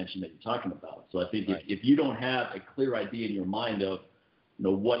 as you mentioned that you're talking about. So I think if you don't have a clear idea in your mind of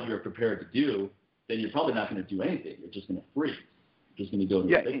what you're prepared to do, then you're probably not going to do anything. You're just going to freeze. Just going to go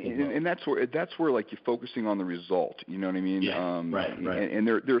to and that's where like you're focusing on the result. You know what I mean? Right. And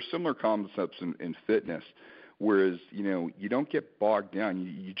there are similar concepts in fitness, whereas you don't get bogged down.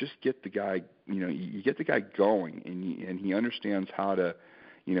 You just get the guy. You get the guy going, and he understands how to.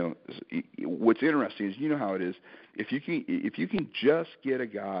 What's interesting is how it is. If you can just get a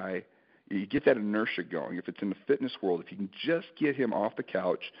guy, you get that inertia going. If it's in the fitness world, if you can just get him off the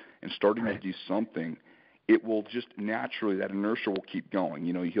couch and starting to do something, it will just naturally, that inertia will keep going.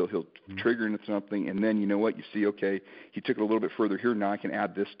 He'll trigger into something, and then you see, okay, he took it a little bit further here. Now I can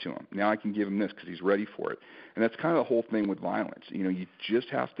add this to him. Now I can give him this because he's ready for it. And that's kind of the whole thing with violence. You just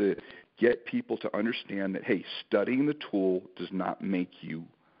have to get people to understand that, hey, studying the tool does not make you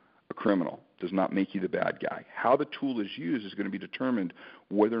a criminal, does not make you the bad guy. How the tool is used is going to be determined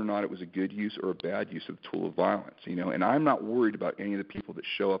whether or not it was a good use or a bad use of the tool of violence. And I'm not worried about any of the people that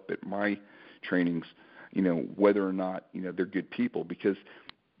show up at my trainings, whether or not, they're good people, because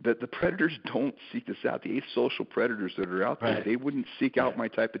the predators don't seek this out. The asocial predators that are out there, they wouldn't seek out my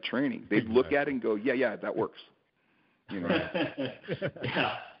type of training. They'd look at it and go, yeah, that works. And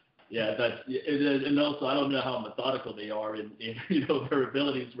also I don't know how methodical they are in their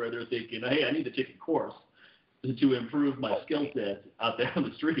abilities, where they're thinking, hey, I need to take a course. to improve my skill set out there on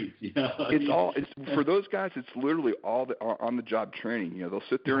the streets. You know, It's for those guys. It's literally all the on the job training. You know, they'll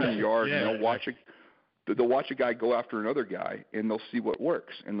sit there in the yard and they'll watch a guy go after another guy, and they'll see what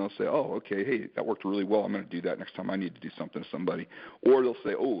works, and they'll say, oh, okay, hey, that worked really well. I'm going to do that next time I need to do something to somebody. Or they'll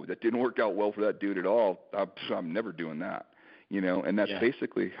say, oh, that didn't work out well for that dude at all. I'm never doing that. You know, and that's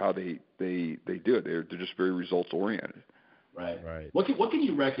basically how they do it. They're just very results oriented. Right. What can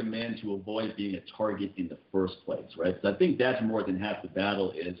you recommend to avoid being a target in the first place, right? So I think that's more than half the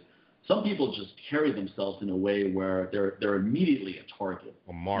battle is some people just carry themselves in a way where they're immediately a target.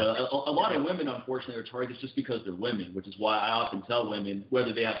 A mark. You know, a lot of women, unfortunately, are targets just because they're women, which is why I often tell women,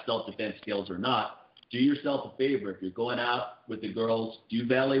 whether they have self-defense skills or not, do yourself a favor. If you're going out with the girls, do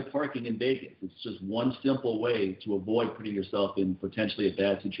valet parking in Vegas. It's just one simple way to avoid putting yourself in potentially a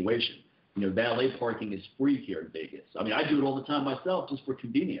bad situation. You know, valet parking is free here in Vegas. I mean, I do it all the time myself just for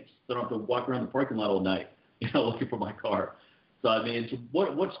convenience. So I don't have to walk around the parking lot all night, looking for my car. So, I mean,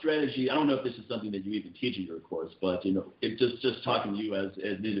 what strategy, I don't know if this is something that you even teach in your course, but, it just talking to you as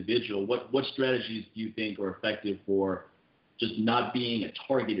an individual, what strategies do you think are effective for just not being a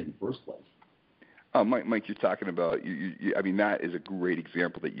target in the first place? Mike, you're talking about, I mean, that is a great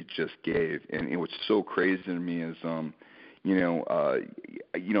example that you just gave. And what's so crazy to me is,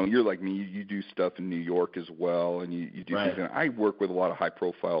 you're like me, you do stuff in New York as well, and you do things. And I work with a lot of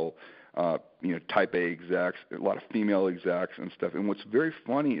high-profile type A execs, a lot of female execs and stuff. And what's very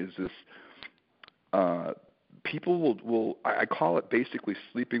funny is this, people will I call it basically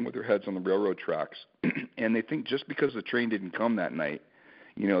sleeping with their heads on the railroad tracks. And they think just because the train didn't come that night,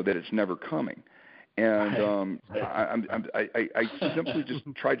 that it's never coming. And I simply just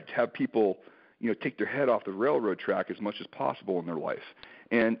try to have people, take their head off the railroad track as much as possible in their life.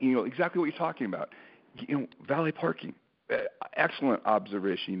 And, exactly what you're talking about, valet parking. Excellent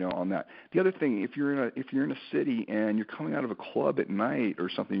observation, on that. The other thing, if you're in a city and you're coming out of a club at night or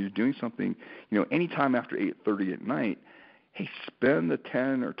something, you're doing something, anytime after 8:30 at night, hey, spend the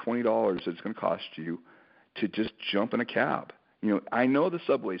 $10 or $20 that it's going to cost you to just jump in a cab. I know the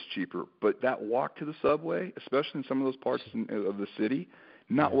subway's cheaper, but that walk to the subway, especially in some of those parts of the city,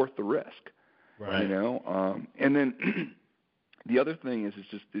 not worth the risk. Right. And then the other thing is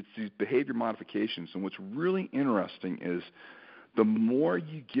it's these behavior modifications. And what's really interesting is the more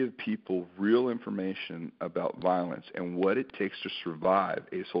you give people real information about violence and what it takes to survive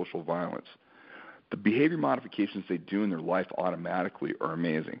asocial violence, the behavior modifications they do in their life automatically are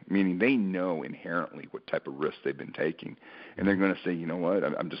amazing, meaning they know inherently what type of risks they've been taking. And they're going to say, you know what,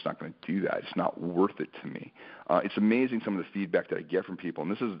 I'm just not going to do that. It's not worth it to me. It's amazing some of the feedback that I get from people.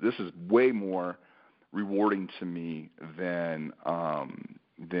 And this is way more rewarding to me than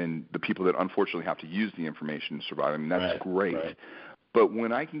the people that unfortunately have to use the information to survive. I mean, that's great. Right. But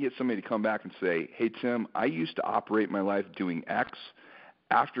when I can get somebody to come back and say, hey, Tim, I used to operate my life doing X.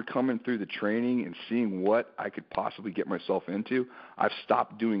 After coming through the training and seeing what I could possibly get myself into, I've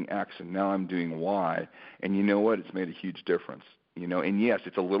stopped doing X and now I'm doing Y. And you know what? It's made a huge difference. And yes,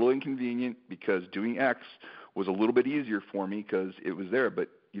 it's a little inconvenient because doing X was a little bit easier for me because it was there, but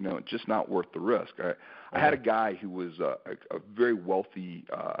just not worth the risk. I had a guy who was a very wealthy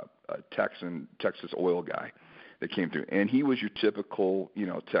Texas oil guy that came through, and he was your typical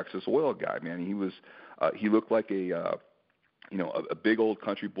Texas oil guy. Man, he looked like a big old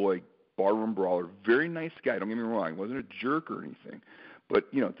country boy, barroom brawler, very nice guy. Don't get me wrong, he wasn't a jerk or anything. But,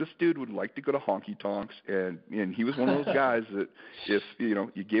 this dude would like to go to honky tonks, and he was one of those guys that if,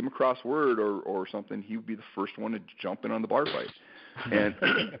 you gave him a crossword or something, he would be the first one to jump in on the bar fight. And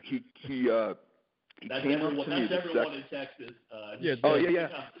he came up to me in Texas.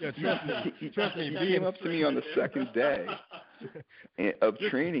 Trust me. He came up to me on the second day of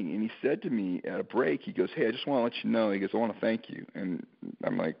training, and he said to me at a break, he goes, hey, I just want to let you know, he goes, I want to thank you. And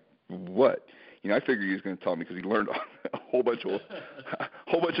I'm like, what? I figured he was going to tell me because he learned a whole bunch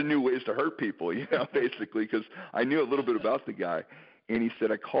of new ways to hurt people, basically, because I knew a little bit about the guy. And he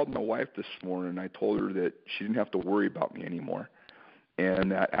said, I called my wife this morning, and I told her that she didn't have to worry about me anymore.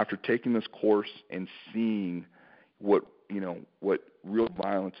 And that after taking this course and seeing what real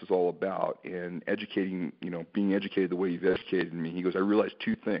violence is all about and educating, being educated the way you've educated me, he goes, I realized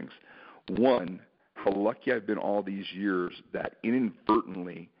two things. One, how lucky I've been all these years that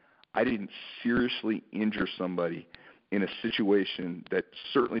inadvertently I didn't seriously injure somebody in a situation that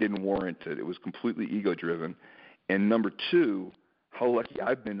certainly didn't warrant it. It was completely ego-driven. And number two, how lucky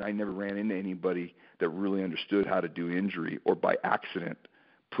I've been I never ran into anybody that really understood how to do injury or by accident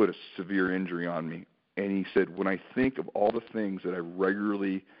put a severe injury on me. And he said, when I think of all the things that I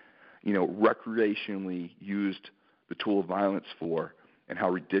regularly, recreationally used the tool of violence for, and how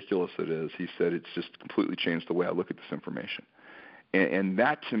ridiculous it is. He said it's just completely changed the way I look at this information. And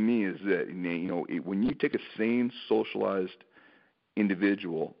that to me is that, when you take a sane, socialized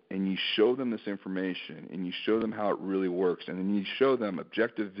individual and you show them this information and you show them how it really works, and then you show them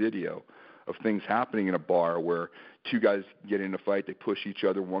objective video of things happening in a bar where two guys get in a fight, they push each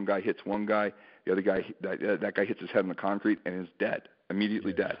other, one guy hits one guy, the other guy, that guy hits his head on the concrete and is dead,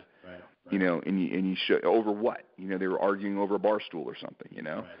 immediately dead. Right. And you show over what? They were arguing over a bar stool or something, Right,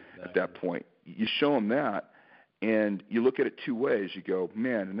 exactly. At that point. You show them that, and you look at it two ways. You go,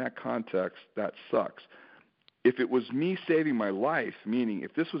 man, in that context, that sucks. If it was me saving my life, meaning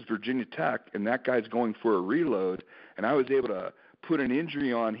if this was Virginia Tech and that guy's going for a reload and I was able to put an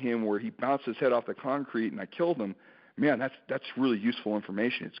injury on him where he bounced his head off the concrete and I killed him, man, that's really useful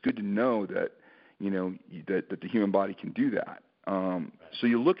information. It's good to know that, that the human body can do that. So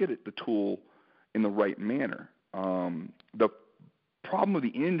you look at the tool in the right manner. The problem with the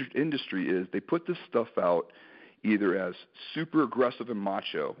industry is they put this stuff out either as super aggressive and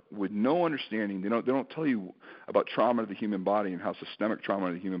macho with no understanding. They don't tell you about trauma to the human body and how systemic trauma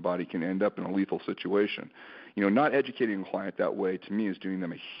to the human body can end up in a lethal situation. Not educating a client that way to me is doing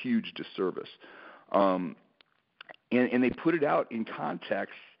them a huge disservice. And they put it out in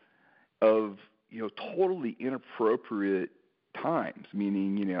context of totally inappropriate times,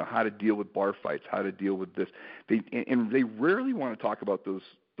 meaning how to deal with bar fights, how to deal with this. They rarely want to talk about those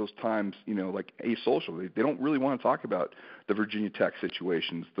times, like asocial. They don't really want to talk about the Virginia Tech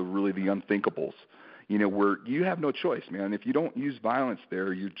situations, the unthinkables, where you have no choice, man. If you don't use violence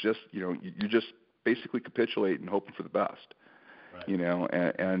there, you're just basically capitulating and hoping for the best. Right.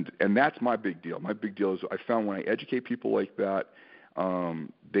 And that's my big deal. My big deal is I found when I educate people like that,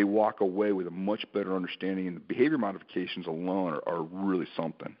 they walk away with a much better understanding, and the behavior modifications alone are really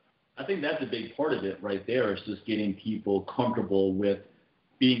something. I think that's a big part of it right there, is just getting people comfortable with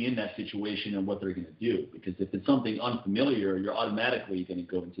being in that situation and what they're going to do. Because if it's something unfamiliar, you're automatically going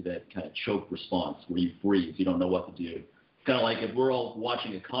to go into that kind of choke response where you freeze. You don't know what to do. It's kind of like if we're all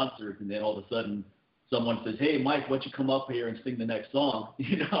watching a concert and then all of a sudden someone says, "Hey, Mike, why don't you come up here and sing the next song?"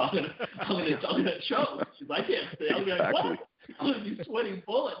 I'm gonna choke because I can't say. I'm like, what? I'm gonna be sweating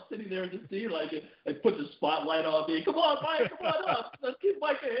bullets sitting there in the scene, like put the spotlight on me. Come on, Mike, come on up. Let's give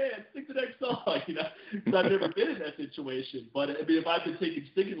Mike a hand. Sing the next song. Because I've never been in that situation. But I mean, if I've been taking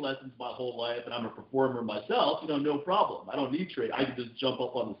singing lessons my whole life and I'm a performer myself, no problem. I don't need training. I can just jump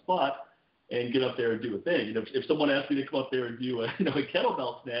up on the spot and get up there and do a thing. If someone asked me to come up there and do a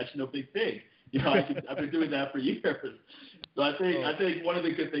kettlebell snatch, no big thing. I've been doing that for years. So I think one of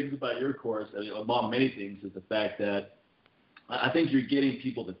the good things about your course, among many things, is the fact that I think you're getting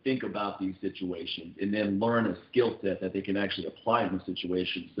people to think about these situations and then learn a skill set that they can actually apply in the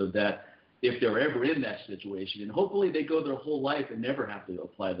situation, so that if they're ever in that situation, and hopefully they go their whole life and never have to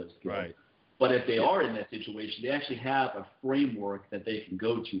apply those skills. Right. But if they are in that situation, they actually have a framework that they can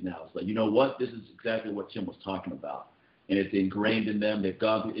go to now. It's like, you know what, this is exactly what Tim was talking about. And it's ingrained in them. They've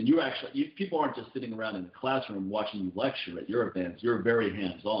gone through, and people aren't just sitting around in the classroom watching you lecture at your events. You're very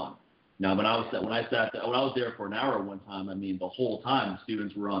hands-on. Now, when I was there for an hour one time, I mean, the whole time the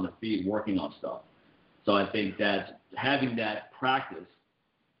students were on their feet working on stuff. So I think that having that practice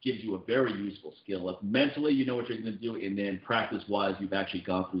gives you a very useful skill. If mentally you know what you're going to do, and then practice-wise you've actually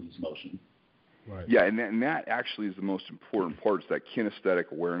gone through these motions. Right. Yeah, and that actually is the most important part, is that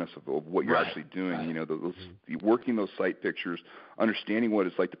kinesthetic awareness of what you're actually doing. Right. Working those sight pictures, understanding what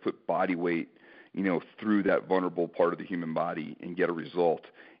it's like to put body weight, through that vulnerable part of the human body and get a result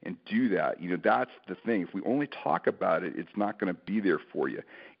and do that. That's the thing. If we only talk about it, it's not going to be there for you.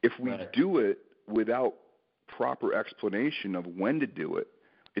 If we do it without proper explanation of when to do it,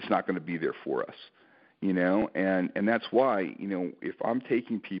 it's not going to be there for us. And that's why, if I'm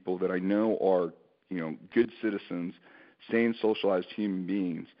taking people that I know are, good citizens, sane, socialized human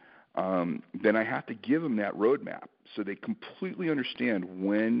beings, then I have to give them that roadmap so they completely understand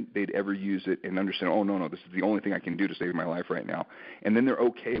when they'd ever use it and understand, oh, no, this is the only thing I can do to save my life right now. And then they're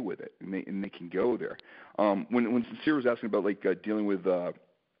okay with it, and they can go there. When Sincere was asking about, dealing with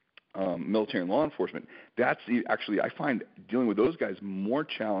military and law enforcement, that's actually, I find dealing with those guys more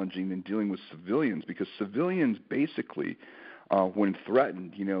challenging than dealing with civilians, because civilians basically, when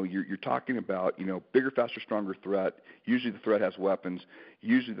threatened, you're talking about, bigger, faster, stronger threat. Usually the threat has weapons.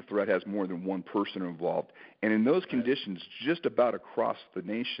 Usually the threat has more than one person involved. And in those conditions, just about across the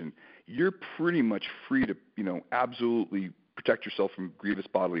nation, you're pretty much free to, absolutely protect yourself from grievous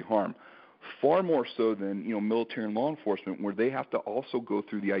bodily harm. Far more so than, military and law enforcement, where they have to also go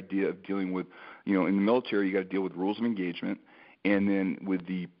through the idea of dealing with, in the military, you got to deal with rules of engagement, and then with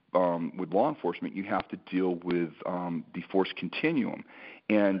the with law enforcement, you have to deal with the force continuum,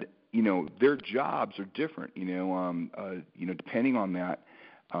 and their jobs are different. Depending on that,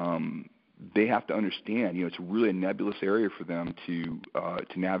 they have to understand. It's really a nebulous area for them to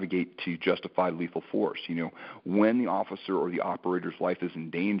navigate to justify lethal force. When the officer or the operator's life is in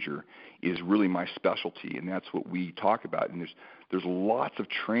danger is really my specialty, and that's what we talk about. And there's lots of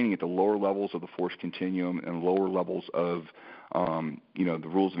training at the lower levels of the force continuum and lower levels of the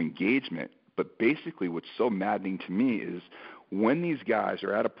rules of engagement. But basically, what's so maddening to me is when these guys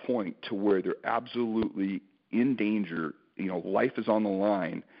are at a point to where they're absolutely in danger, life is on the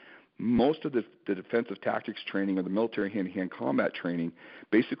line. Most of the defensive tactics training or the military hand-to-hand combat training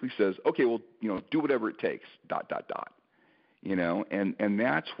basically says, okay, well, do whatever it takes, ... And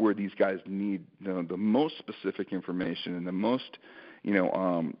that's where these guys need the most specific information and the most,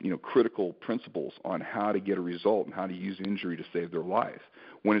 critical principles on how to get a result and how to use injury to save their life,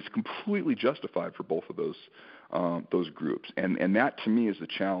 when it's completely justified for both of those groups. And that, to me, is the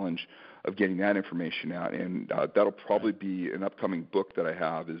challenge of getting that information out. And that'll probably be an upcoming book that I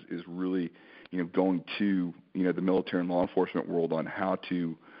have is really, going to, the military and law enforcement world on how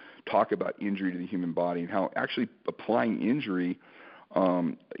to talk about injury to the human body and how actually applying injury,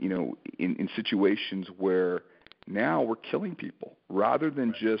 in situations where now we're killing people rather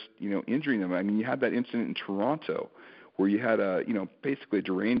than just, injuring them. I mean, you had that incident in Toronto where you had basically a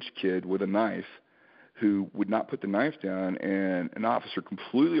deranged kid with a knife who would not put the knife down, and an officer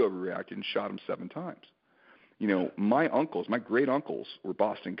completely overreacted and shot him 7 times. My great uncles were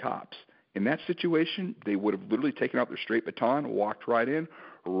Boston cops. In that situation, they would have literally taken out their straight baton, walked right in,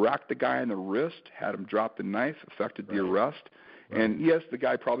 racked the guy in the wrist, had him drop the knife, effected the arrest. Right. And yes, the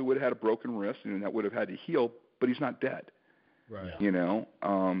guy probably would have had a broken wrist, and that would have had to heal, but he's not dead. Right.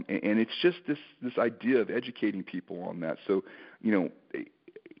 And it's just this idea of educating people on that. So,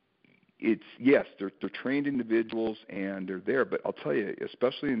 it's yes, they're trained individuals and they're there, but I'll tell you,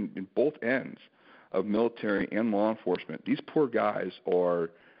 especially in both ends of military and law enforcement, these poor guys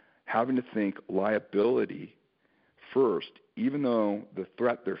are having to think liability first, even though the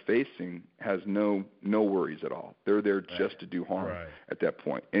threat they're facing has no worries at all. They're there just to do harm at that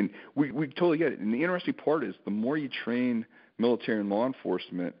point. And we totally get it. And the interesting part is the more you train military and law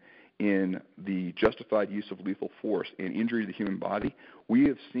enforcement in the justified use of lethal force and injury to the human body, we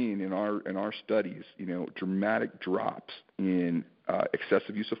have seen in our studies, dramatic drops in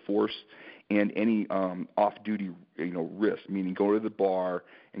excessive use of force and any off-duty, risk, meaning going to the bar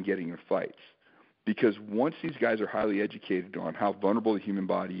and getting in fights. Because once these guys are highly educated on how vulnerable the human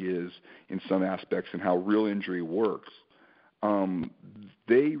body is in some aspects and how real injury works,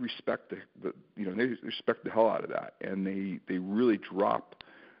 they respect they respect the hell out of that, and they really drop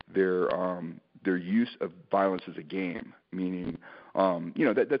their use of violence as a game. Meaning,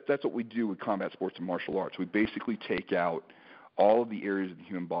 that's what we do with combat sports and martial arts. We basically take out all of the areas of the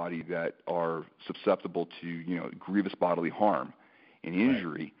human body that are susceptible to grievous bodily harm and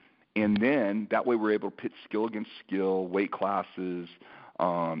injury. Right. And then that way we're able to pit skill against skill, weight classes,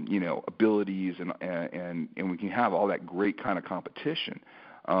 abilities, and we can have all that great kind of competition.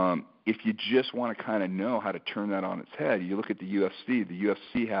 If you just want to kind of know how to turn that on its head, you look at the UFC. The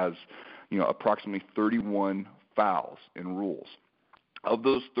UFC has, approximately 31 fouls and rules. Of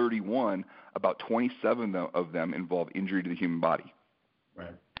those 31, about 27 of them involve injury to the human body.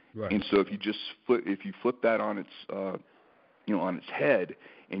 Right. And so if you flip that on its on its head,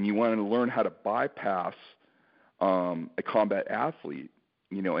 and you want to learn how to bypass a combat athlete,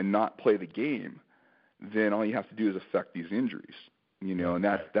 and not play the game, then all you have to do is affect these injuries, and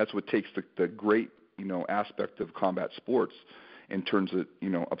that's what takes the great, aspect of combat sports and turns it,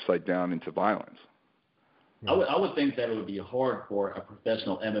 upside down into violence. I would think that it would be hard for a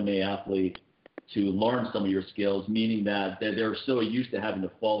professional MMA athlete to learn some of your skills, meaning that they're so used to having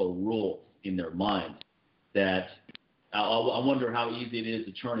to follow rules in their mind that I wonder how easy it is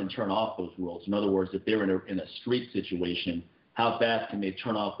to turn off those rules. In other words, if they're in a street situation, how fast can they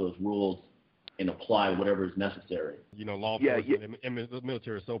turn off those rules and apply whatever is necessary? Law enforcement and the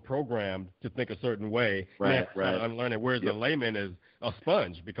military is so programmed to think a certain way. Right. To unlearn it, whereas the layman is a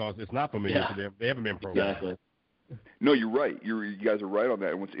sponge because it's not familiar to them. They haven't been programmed. Exactly. No, you're right. You guys are right on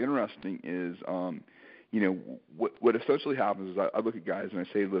that. And what's interesting is, what essentially happens is I look at guys and I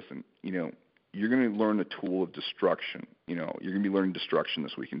say, listen, you're going to learn the tool of destruction. You're going to be learning destruction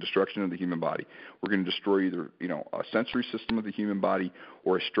this week, and destruction of the human body. We're going to destroy either, a sensory system of the human body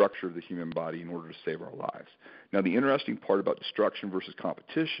or a structure of the human body in order to save our lives. Now, the interesting part about destruction versus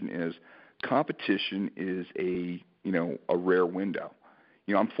competition is a rare window.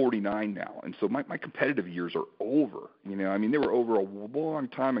 I'm 49 now, and so my competitive years are over. I mean, they were over a long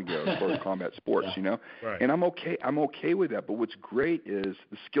time ago as far as combat sports. Right. And I'm okay with that. But what's great is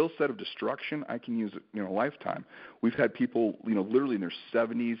the skill set of destruction I can use, a lifetime. We've had people, literally in their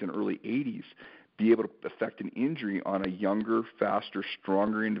 70s and early 80s, be able to affect an injury on a younger, faster,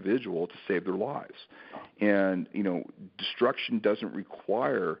 stronger individual to save their lives. And destruction doesn't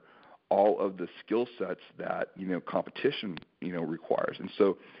require all of the skill sets that competition requires, and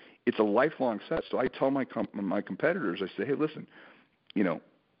so it's a lifelong set. So I tell my competitors, I say, hey, listen,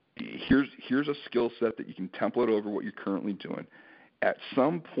 here's a skill set that you can template over what you're currently doing. At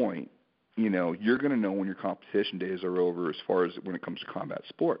some point, you're going to know when your competition days are over as far as when it comes to combat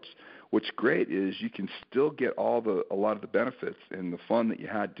sports. What's great is you can still get a lot of the benefits and the fun that you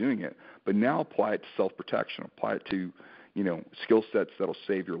had doing it, but now apply it to self-protection, apply it to skill sets that'll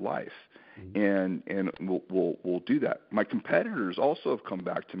save your life, and we'll do that. My competitors also have come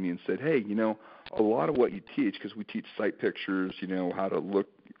back to me and said, hey, a lot of what you teach, because we teach sight pictures, how to look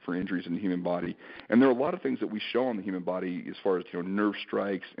for injuries in the human body, and there are a lot of things that we show on the human body as far as nerve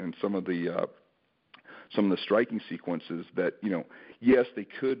strikes and some of the striking sequences that yes, they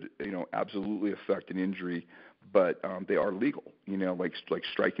could absolutely affect an injury, but they are legal. Like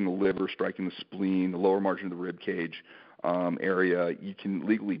striking the liver, striking the spleen, the lower margin of the rib cage area, you can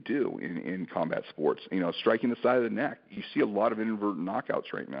legally do in combat sports. Striking the side of the neck. You see a lot of inadvertent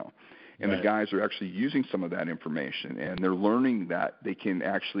knockouts right now. And the guys are actually using some of that information, and they're learning that they can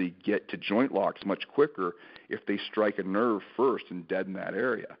actually get to joint locks much quicker if they strike a nerve first and deaden that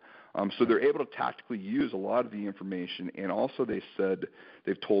area. So they're able to tactically use a lot of the information, and also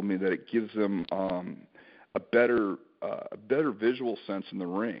they've told me that it gives them a better visual sense in the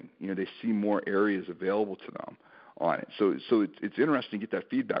ring. They see more areas available to them on it. So it's interesting to get that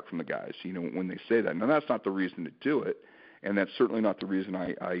feedback from the guys, when they say that. Now, that's not the reason to do it, and that's certainly not the reason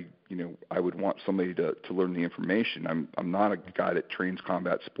I would want somebody to learn the information. I'm not a guy that trains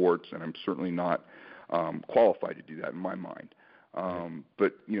combat sports, and I'm certainly not qualified to do that in my mind.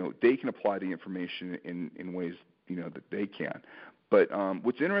 But they can apply the information in ways that they can. But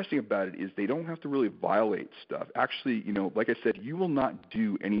what's interesting about it is they don't have to really violate stuff. Actually, like I said, you will not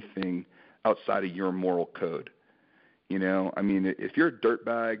do anything outside of your moral code. I mean, if you're a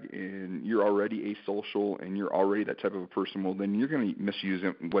dirtbag and you're already asocial and you're already that type of a person, well, then you're going to misuse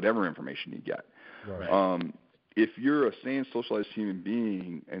whatever information you get. Right. If you're a sane, socialized human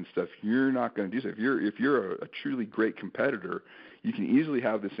being and stuff, you're not going to do so. If you're a truly great competitor, you can easily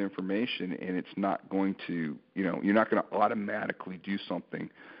have this information, and it's not going to, you're not going to automatically do something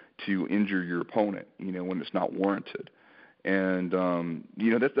to injure your opponent, when it's not warranted. And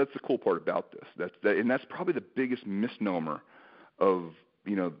that's the cool part about this. And that's probably the biggest misnomer of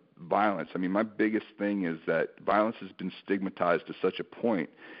violence. I mean, my biggest thing is that violence has been stigmatized to such a point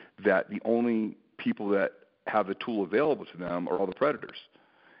that the only people that have the tool available to them are all the predators.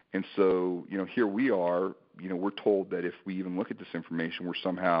 And so, here we are, we're told that if we even look at this information, we're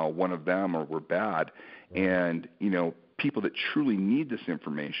somehow one of them or we're bad. And, people that truly need this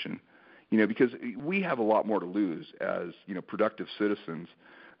information, because we have a lot more to lose as, productive citizens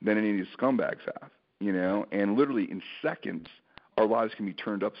than any of these scumbags have, and literally in seconds, our lives can be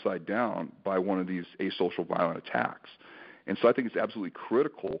turned upside down by one of these asocial violent attacks. And so I think it's absolutely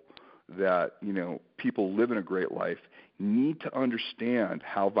critical that, people living a great life need to understand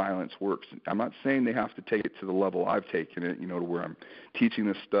how violence works. I'm not saying they have to take it to the level I've taken it, to where I'm teaching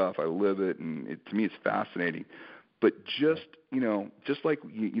this stuff, I live it, and to me it's fascinating. But just like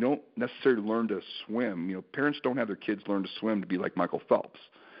you don't necessarily learn to swim, parents don't have their kids learn to swim to be like Michael Phelps.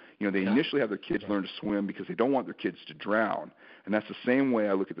 They initially have their kids learn to swim because they don't want their kids to drown. And that's the same way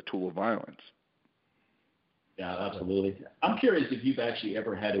I look at the tool of violence. Yeah, absolutely. I'm curious if you've actually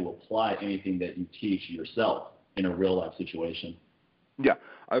ever had to apply anything that you teach yourself in a real life situation. Yeah,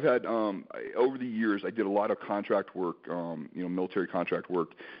 I've had over the years. I did a lot of contract work, military contract work,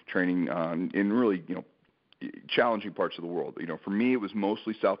 training in really challenging parts of the world. For me, it was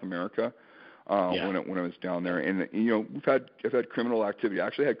mostly South America when I was down there, and I've had criminal activity. I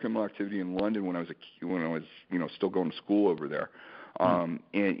actually had criminal activity in London when I was still going to school over there. And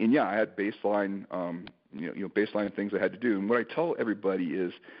I had baseline baseline things I had to do. And what I tell everybody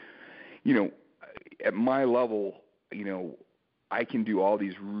is, at my level, I can do all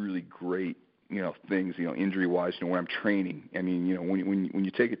these really great, things, injury-wise, when I'm training. I mean, when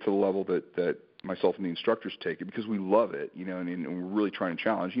you take it to the level that myself and the instructors take it, because we love it, and we're really trying to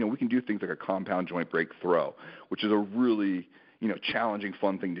challenge, we can do things like a compound joint break throw, which is a really, challenging,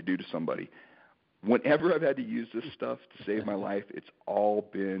 fun thing to do to somebody. Whenever I've had to use this stuff to save my life, it's all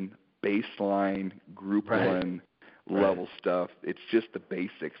been baseline, group one, level stuff. It's just the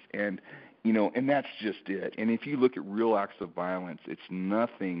basics, and and that's just it. And if you look at real acts of violence, it's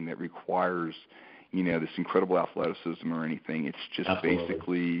nothing that requires this incredible athleticism or anything. It's just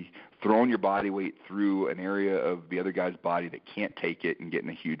basically throwing your body weight through an area of the other guy's body that can't take it and getting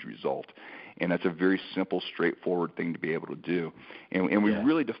a huge result. And that's a very simple, straightforward thing to be able to do. And we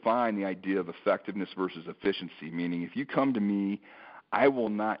really define the idea of effectiveness versus efficiency, meaning if you come to me, I will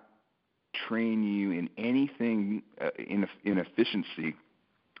not train you in anything in efficiency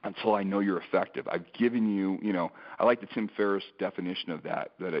until I know you're effective. I've given you, I like the Tim Ferriss definition of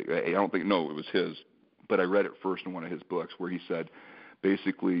that I don't think, no, it was his, but I read it first in one of his books where he said,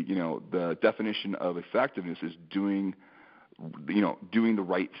 basically, the definition of effectiveness is doing the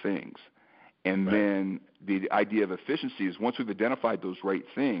right things. And then the idea of efficiency is once we've identified those right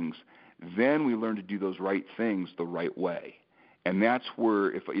things, then we learn to do those right things the right way. And that's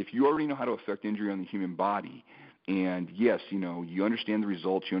where if you already know how to affect injury on the human body, and yes, you understand the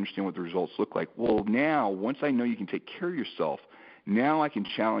results, you understand what the results look like, well, now, once I know you can take care of yourself, now I can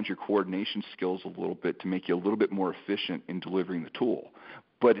challenge your coordination skills a little bit to make you a little bit more efficient in delivering the tool.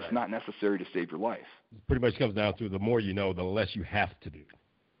 But it's not necessary to save your life. It pretty much comes down to the more you know, the less you have to do.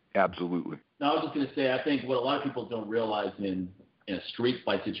 Absolutely. Now, I was just going to say, I think what a lot of people don't realize in a street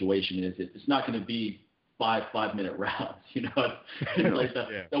fight situation is it's not going to be five-minute rounds. It's like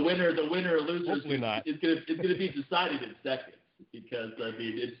the winner or loser is going to be decided in seconds because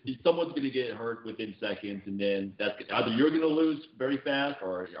someone's going to get hurt within seconds, and then that's either you're going to lose very fast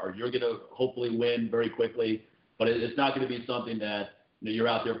or you're going to hopefully win very quickly. But it's not going to be something that you're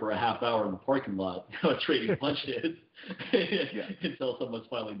out there for a half hour in the parking lot trading punches until someone's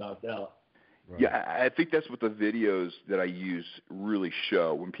finally knocked out. Right. Yeah, I think that's what the videos that I use really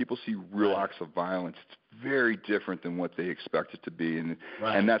show. When people see real acts of violence, it's very different than what they expect it to be, and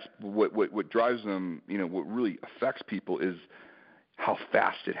that's what drives them. What really affects people is how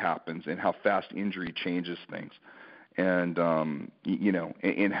fast it happens and how fast injury changes things, and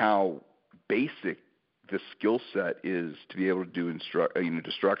and how basic the skill set is to be able to do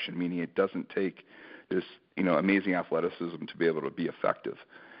destruction. Meaning, it doesn't take this amazing athleticism to be able to be effective.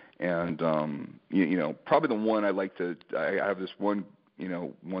 And probably the one I have this one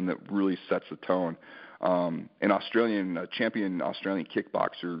one that really sets the tone. An Australian champion Australian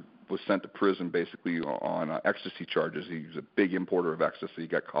kickboxer was sent to prison basically on ecstasy charges. He was a big importer of ecstasy. He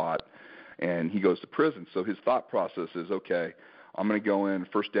got caught, and he goes to prison. So his thought process is, okay, I'm going to go in.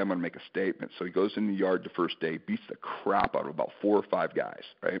 First day, I'm going to make a statement. So he goes in the yard the first day, beats the crap out of about 4 or 5 guys,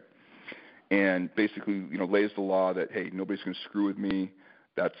 right? And basically, lays the law that, hey, nobody's going to screw with me.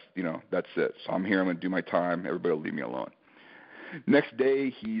 That's it. So I'm here. I'm going to do my time. Everybody will leave me alone. Next day,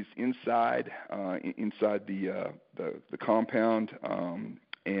 he's inside the compound,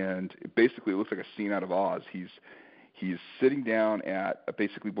 and basically it looks like a scene out of Oz. He's sitting down at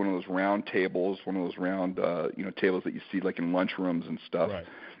basically one of those round tables, tables that you see like in lunchrooms and stuff, right.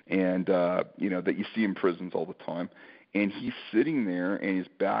 And that you see in prisons all the time. And he's sitting there, and his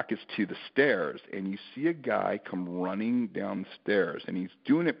back is to the stairs, and you see a guy come running down the stairs, and he's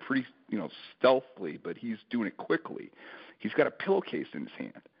doing it pretty, stealthily, but he's doing it quickly. He's got a pillowcase in his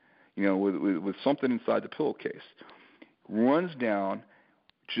hand, with something inside the pillowcase. Runs down,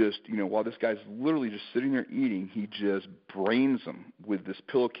 just, while this guy's literally just sitting there eating, he just brains him with this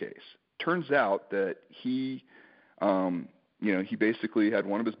pillowcase. Turns out that he basically had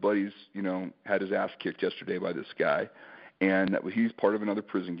one of his buddies, had his ass kicked yesterday by this guy, and that he's part of another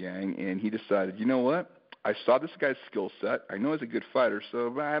prison gang, and he decided, you know what? I saw this guy's skill set. I know he's a good fighter,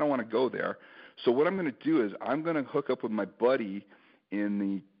 so I don't want to go there. So what I'm going to do is I'm going to hook up with my buddy in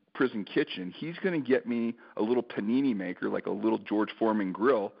the prison kitchen. He's going to get me a little panini maker, like a little George Foreman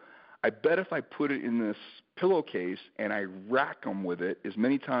grill. I bet if I put it in this pillowcase and I rack him with it as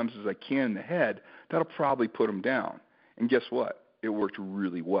many times as I can in the head, that'll probably put him down. And guess what? It worked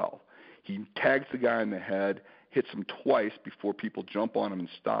really well. He tags the guy in the head, hits him twice before people jump on him and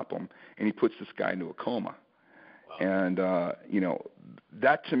stop him, and he puts this guy into a coma. Wow. And,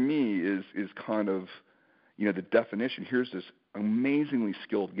 that to me is kind of, the definition. Here's this amazingly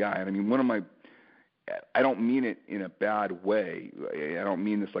skilled guy. And I mean, I don't mean it in a bad way. I don't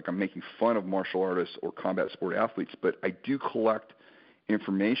mean this like I'm making fun of martial artists or combat sport athletes, but I do collect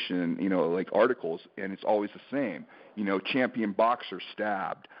information, like articles, and it's always the same. Champion boxer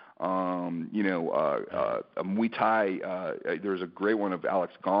stabbed. A Muay Thai. There's a great one of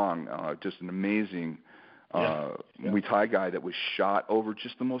Alex Gong, just an amazing Muay Thai guy that was shot over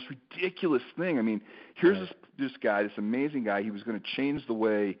just the most ridiculous thing. I mean, here's this guy, this amazing guy. He was going to change the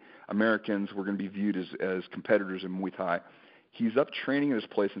way Americans were going to be viewed as competitors in Muay Thai. He's up training at his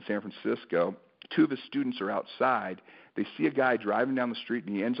place in San Francisco. two of his students are outside. They see a guy driving down the street,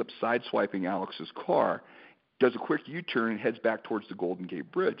 and he ends up sideswiping Alex's car, does a quick U-turn, and heads back towards the Golden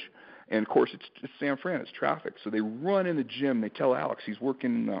Gate Bridge. And, of course, it's San Fran. It's traffic. So they run in the gym. They tell Alex he's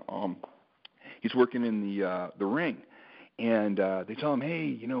working in the ring. And they tell him,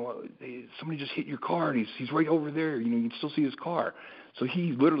 hey, somebody just hit your car, and he's right over there. You can still see his car. So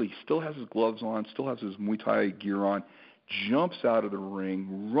he literally still has his gloves on, still has his Muay Thai gear on, jumps out of the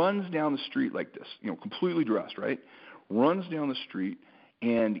ring, runs down the street like this, completely dressed, right? Runs down the street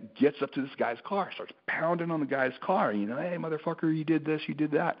and gets up to this guy's car, starts pounding on the guy's car. Hey, motherfucker, you did this, you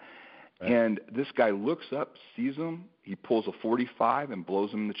did that. Right. And this guy looks up, sees him. He pulls a .45 and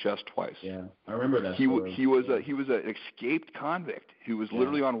blows him in the chest twice. Yeah, I remember that. He was an escaped convict who was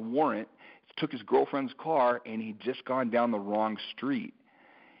literally on warrant. Took his girlfriend's car, and he'd just gone down the wrong street.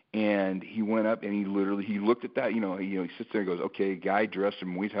 And he went up, and he looked at that. He sits there and goes, okay, guy dressed in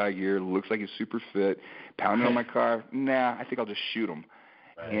Muay Thai gear, looks like he's super fit, pounding on my car. Nah, I think I'll just shoot him.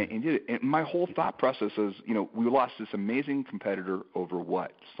 Right. And did it. And my whole thought process is, we lost this amazing competitor over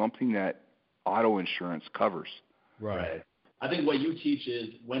what? Something that auto insurance covers. Right. I think what you teach is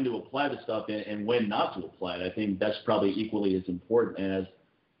when to apply the stuff and when not to apply it. I think that's probably equally as important as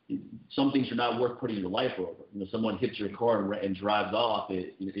some things are not worth putting your life over. Someone hits your car and drives off. Is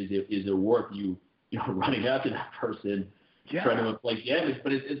it worth you running after that person, trying to inflict damage?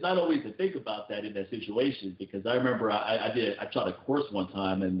 But it's not always to think about that in that situation, because I remember I taught a course one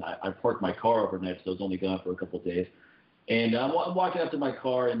time, and I parked my car overnight, so I was only gone for a couple of days. And I'm walking up to my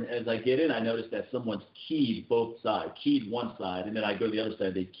car, and as I get in, I notice that someone's keyed both sides, keyed one side, and then I go to the other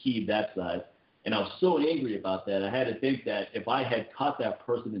side, they keyed that side. And I was so angry about that. I had to think that if I had caught that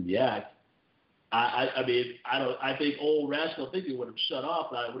person in the act, I think old rational thinking would have shut off,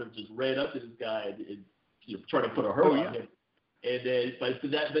 and I would have just ran up to this guy and tried to put a hurt on him. And then,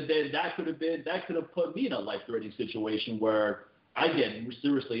 but then that could have put me in a life-threatening situation where I get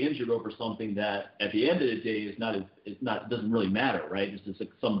seriously injured over something that, at the end of the day, it doesn't really matter, right? It's just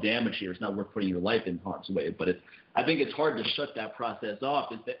like some damage here. It's not worth putting your life in harm's way. But I think it's hard to shut that process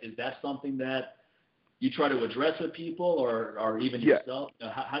off. Is that something that you try to address with people, or even yourself?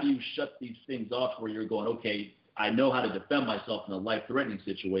 How do you shut these things off where you're going, okay, I know how to defend myself in a life-threatening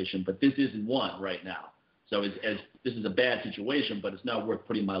situation, but this isn't one right now. So this is a bad situation, but it's not worth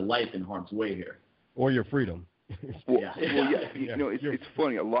putting my life in harm's way here. Or your freedom. It's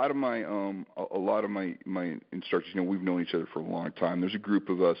funny. A lot of my instructors, we've known each other for a long time. There's a group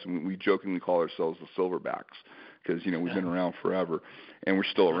of us, and we jokingly call ourselves the Silverbacks because we've been around forever, and we're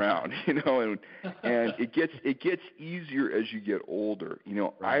still around. And it gets easier as you get older.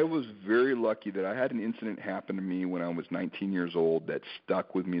 I was very lucky that I had an incident happen to me when I was 19 years old that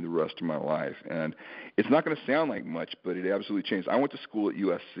stuck with me the rest of my life. And it's not going to sound like much, but it absolutely changed. I went to school at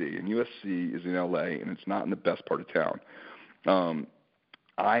USC, and USC is in LA, and it's not in the best part of town.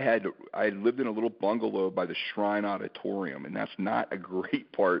 I had lived in a little bungalow by the Shrine Auditorium, and that's not a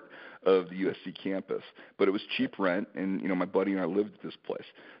great part of the USC campus, but it was cheap rent, and my buddy and I lived at this place.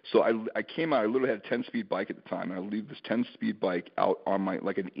 So I came out. I literally had a 10-speed bike at the time, and I leave this 10-speed bike out on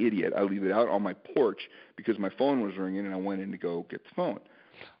like an idiot. I leave it out on my porch because my phone was ringing, and I went in to go get the phone.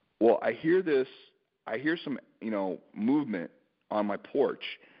 Well, I hear some movement on my porch.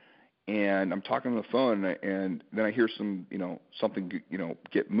 And I'm talking on the phone, and then I hear something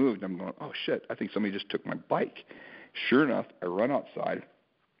get moved. I'm going, oh, shit, I think somebody just took my bike. Sure enough, I run outside,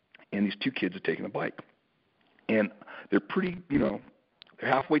 and these two kids are taking the bike. And they're pretty, they're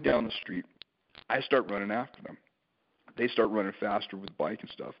halfway down the street. I start running after them. They start running faster with the bike and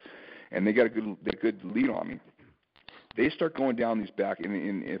stuff, and they got a good lead on me. They start going down these back,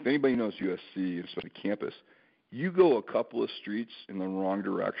 and if anybody knows USC, it's the campus, you go a couple of streets in the wrong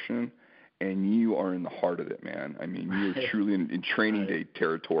direction, and you are in the heart of it, man. I mean, you're truly in training day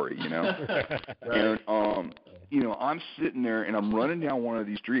territory, And, I'm sitting there, and I'm running down one of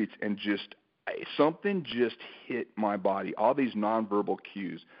these streets, and something just hit my body. All these nonverbal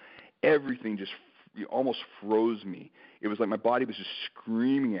cues, everything just almost froze me. It was like my body was just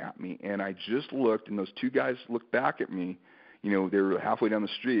screaming at me, and I just looked, and those two guys looked back at me. They were halfway down the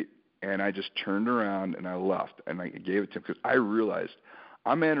street. And I just turned around and I left, and I gave it to him because I realized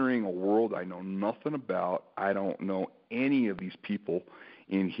I'm entering a world I know nothing about. I don't know any of these people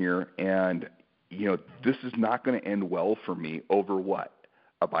in here, and this is not going to end well for me over what?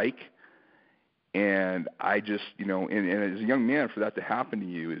 A bike? And I just, and as a young man, for that to happen to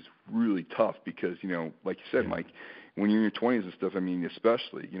you is really tough because, like you said, Mike, when you're in your 20s and stuff, I mean,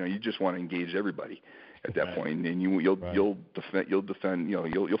 especially, you just want to engage everybody at that point, and you'll defend,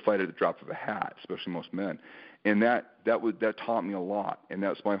 you'll fight at the drop of a hat, especially most men. And that taught me a lot. And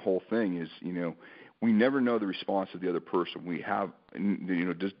that's my whole thing is, we never know the response of the other person. We have,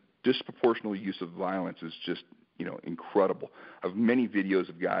 disproportional use of violence is just, incredible. I have many videos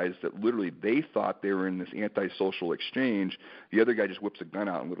of guys that literally they thought they were in this antisocial exchange. The other guy just whips a gun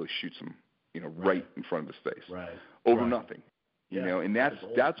out and literally shoots him, right in front of his face. Right. Over right. nothing. And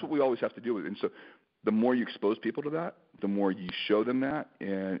that's what we always have to do with it. And so the more you expose people to that, the more you show them that,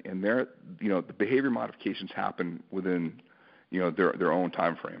 and their, the behavior modifications happen within, their own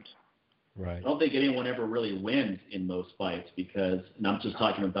time frames. Right. I don't think anyone ever really wins in most fights because, and I'm just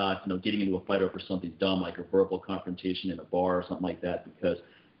talking about, getting into a fight over something dumb like a verbal confrontation in a bar or something like that, because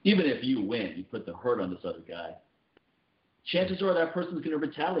even if you win, you put the hurt on this other guy, chances are that person's going to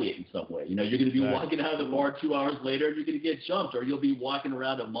retaliate in some way. You're going to be walking out of the bar 2 hours later and you're going to get jumped, or you'll be walking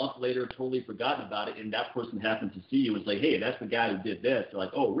around a month later totally forgotten about it, and that person happens to see you and say, hey, that's the guy who did this. They're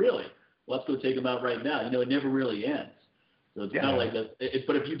like, oh, really? Well, let's go take him out right now. It never really ends. So it's kind of like that.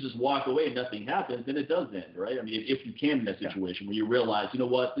 But if you just walk away and nothing happens, then it does end, right? I mean, if you can in that situation where you realize, you know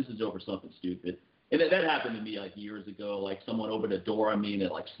what, this is over something stupid. And that happened to me like years ago. Like someone opened a door on me and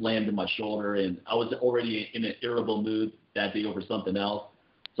it like slammed in my shoulder, and I was already in an irritable mood that day over something else.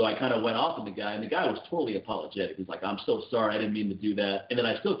 So I kind of went off on the guy, and the guy was totally apologetic. He's like, I'm so sorry, I didn't mean to do that. And then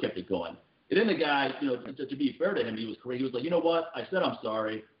I still kept it going. And then the guy, to be fair to him, he was correct. He was like, you know what, I said I'm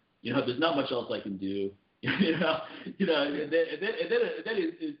sorry. There's not much else I can do. And then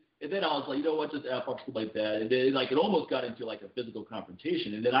I was like, you know what, just F off, stuff like that. And then it almost got into like a physical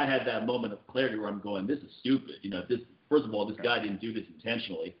confrontation. And then I had that moment of clarity where I'm going, this is stupid. First of all, this guy didn't do this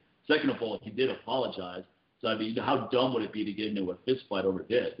intentionally. Second of all, he did apologize. So I mean, how dumb would it be to get into a fist fight over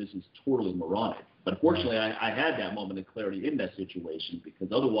this? This is totally moronic. But fortunately, I had that moment of clarity in that situation, because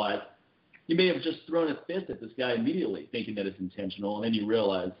otherwise, you may have just thrown a fist at this guy immediately, thinking that it's intentional, and then you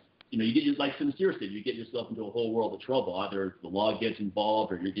realize, you get like sincerity, you get yourself into a whole world of trouble. Either the law gets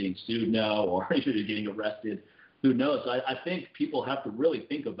involved, or you're getting sued now, or you're getting arrested. Who knows? I think people have to really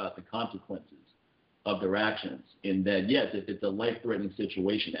think about the consequences of their actions. And that, yes, if it's a life-threatening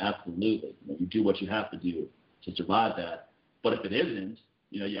situation, absolutely, you do what you have to do to survive that. But if it isn't,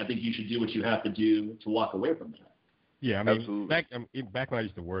 I think you should do what you have to do to walk away from that. Yeah, I mean, absolutely. Back when I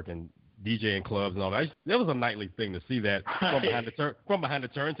used to work in DJing clubs and all that, that was a nightly thing to see that from behind the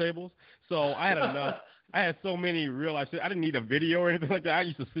turntables. So I had enough. I had so many real life shit. I didn't need a video or anything like that. I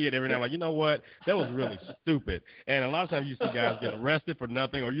used to see it every now. Like, you know what? That was really stupid. And a lot of times you see guys get arrested for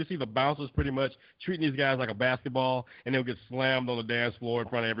nothing, or you see the bouncers pretty much treating these guys like a basketball, and they'll get slammed on the dance floor in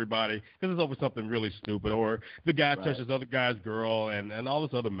front of everybody because it's over something really stupid, or the guy touches other guy's girl and all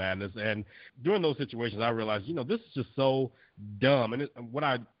this other madness. And during those situations, I realized, this is just so dumb. And what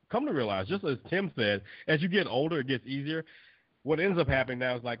I come to realize, just as Tim said, as you get older, it gets easier. What ends up happening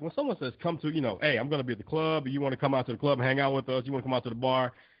now is like when someone says, come to, hey, I'm going to be at the club, you want to come out to the club and hang out with us, you want to come out to the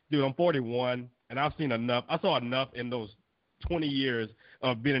bar. Dude, I'm 41, and I've seen enough. I saw enough in those 20 years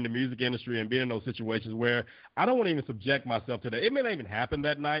of being in the music industry and being in those situations where I don't want to even subject myself to that. It may not even happen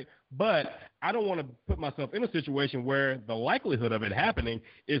that night, but I don't want to put myself in a situation where the likelihood of it happening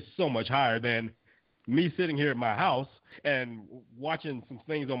is so much higher than me sitting here at my house and watching some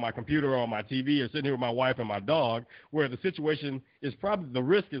things on my computer or on my TV, or sitting here with my wife and my dog, where the situation is the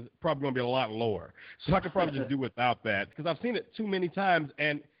risk is probably going to be a lot lower. So I could probably just do without that, because I've seen it too many times,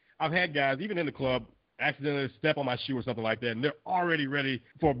 and I've had guys, even in the club, accidentally step on my shoe or something like that, and they're already ready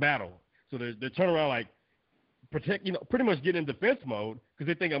for a battle. So they turn around like, pretty much get in defense mode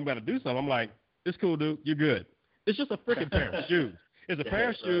because they think I'm going to do something. I'm like, it's cool, dude. You're good. It's just a freaking pair of shoes. It's a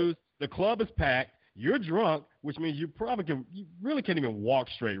pair of shoes. The club is packed. You're drunk, which means you really can't even walk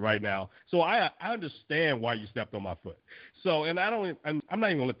straight right now. So I understand why you stepped on my foot. So, and I'm not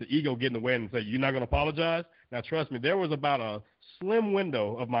even gonna let the ego get in the way and say, you're not gonna apologize. Now, trust me, there was about a slim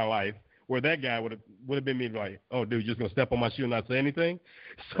window of my life where that guy would have been me like, oh, dude, you're just gonna step on my shoe and not say anything.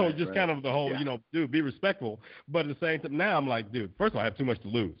 So kind of the whole, dude, be respectful. But at the same time, now I'm like, dude, first of all, I have too much to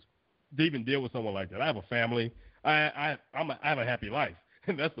lose to even deal with someone like that. I have a family. I have a happy life.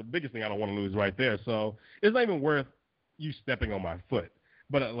 And that's the biggest thing I don't want to lose right there. So it's not even worth you stepping on my foot.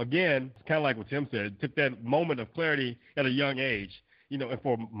 But again, it's kind of like what Tim said. It took that moment of clarity at a young age. And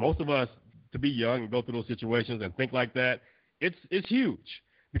for most of us to be young and go through those situations and think like that, it's huge.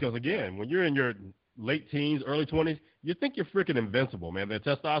 Because, again, when you're in your late teens, early 20s, you think you're freaking invincible, man. The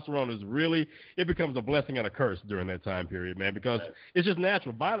testosterone is really, it becomes a blessing and a curse during that time period, man, because it's just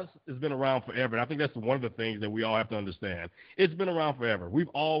natural. Violence has been around forever, and I think that's one of the things that we all have to understand. It's been around forever. We've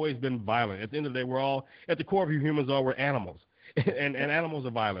always been violent. At the end of the day, we're all, at the core of who humans are, we're animals. And animals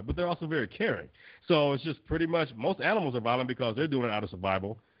are violent, but they're also very caring. So it's just pretty much, most animals are violent because they're doing it out of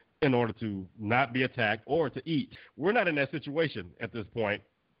survival. in order to not be attacked or to eat. We're not in that situation at this point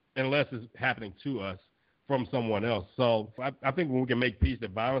unless it's happening to us from someone else. So I think when we can make peace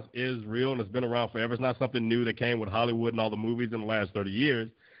that violence is real and it's been around forever, it's not something new that came with Hollywood and all the movies in the last 30 years.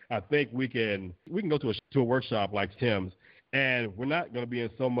 I think we can go to a workshop like Tim's, and we're not going to be in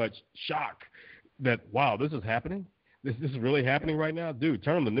so much shock that, wow, this is happening? This is really happening right now? Dude,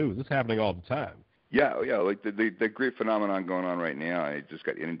 turn on the news. It's happening all the time. Yeah, like the great phenomenon going on right now, I just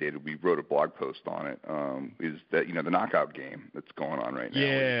got inundated. We wrote a blog post on it, is that, the knockout game that's going on right now.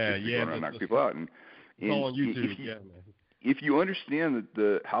 Yeah. Going around knock people out. And it's all on YouTube, man. If you understand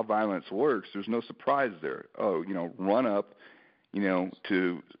how violence works, there's no surprise there. Oh, run up,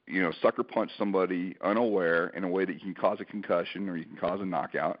 to, sucker punch somebody unaware in a way that you can cause a concussion or you can cause a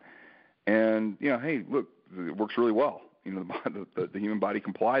knockout. And, hey, look, it works really well. The human body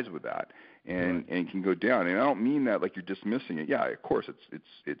complies with that and can go down. And I don't mean that like you're dismissing it. Yeah, of course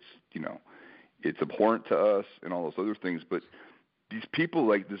it's abhorrent to us and all those other things. But these people,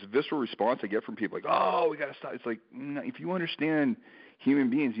 like this visceral response I get from people like, oh, we got to stop. It's like, if you understand human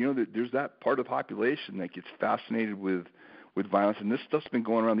beings, that there's that part of the population that gets fascinated with violence. And this stuff's been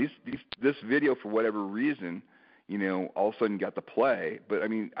going around. This video, for whatever reason, all of a sudden got to play. But, I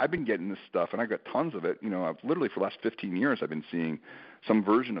mean, I've been getting this stuff, and I've got tons of it. I've literally for the last 15 years I've been seeing some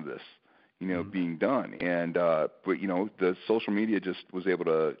version of this, being done. And but, the social media just was able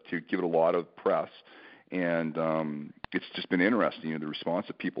to give it a lot of press. And it's just been interesting, the response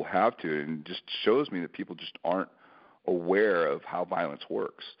that people have to it, and just shows me that people just aren't aware of how violence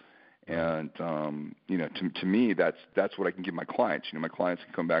works. And to me, that's what I can give my clients. My clients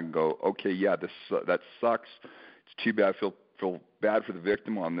can come back and go, okay, yeah, that sucks. It's too bad. I feel bad for the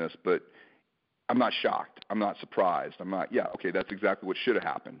victim on this, but I'm not shocked. I'm not surprised. I'm not. Yeah, okay, that's exactly what should have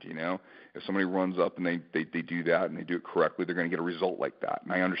happened. If somebody runs up and they do that and they do it correctly, they're going to get a result like that.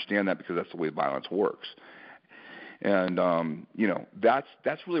 And I understand that because that's the way violence works. And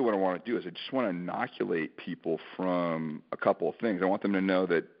that's really what I want to do. Is I just want to inoculate people from a couple of things. I want them to know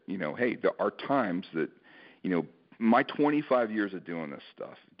that hey, there are times that my 25 years of doing this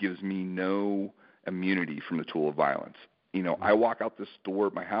stuff gives me no immunity from the tool of violence. I walk out this door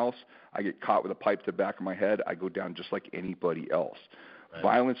at my house, I get caught with a pipe to the back of my head, I go down just like anybody else. Right.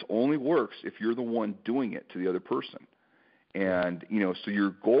 Violence only works if you're the one doing it to the other person. And, so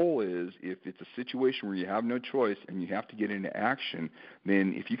your goal is, if it's a situation where you have no choice and you have to get into action,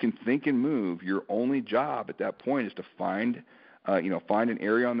 then if you can think and move, your only job at that point is to find an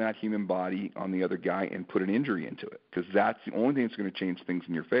area on that human body on the other guy and put an injury into it, because that's the only thing that's going to change things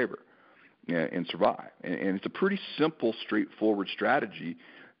in your favor and survive. And it's a pretty simple, straightforward strategy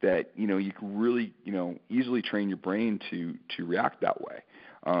that, you can really, easily train your brain to react that way.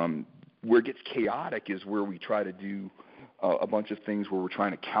 Where it gets chaotic is where we try to do a bunch of things where we're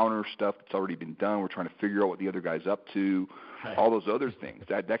trying to counter stuff that's already been done. We're trying to figure out what the other guy's up to, all those other things.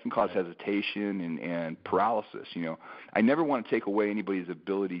 That can cause hesitation and paralysis. I never want to take away anybody's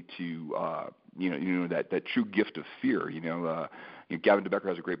ability to, that true gift of fear. Gavin DeBecker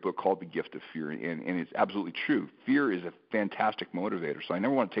has a great book called The Gift of Fear, and it's absolutely true. Fear is a fantastic motivator, so I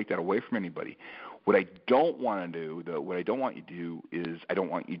never want to take that away from anybody. What I don't want to do, though, what I don't want you to do is I don't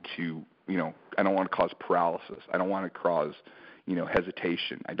want you to, I don't want to cause paralysis. I don't want to cause,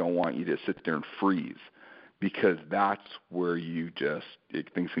 hesitation. I don't want you to sit there and freeze, because that's where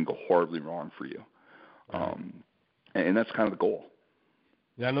things can go horribly wrong for you. And that's kind of the goal.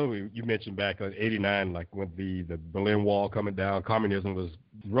 Yeah, I know you mentioned back in '89, like with the Berlin Wall coming down,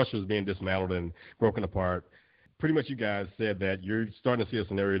 Russia was being dismantled and broken apart. Pretty much you guys said that you're starting to see a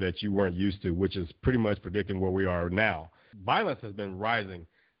scenario that you weren't used to, which is pretty much predicting where we are now. Violence has been rising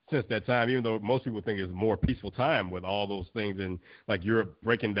since that time, even though most people think it's a more peaceful time with all those things and like Europe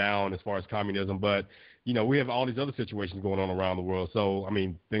breaking down as far as communism. But, we have all these other situations going on around the world. So, I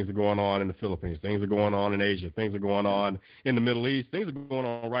mean, things are going on in the Philippines. Things are going on in Asia. Things are going on in the Middle East. Things are going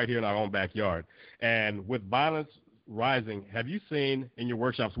on right here in our own backyard. And with violence rising, have you seen in your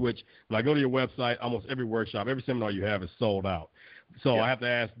workshops, which when I go to your website, almost every workshop, every seminar you have is sold out. So I have to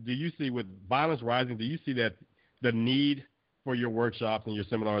ask, do you see with violence rising, do you see that the need for your workshops and your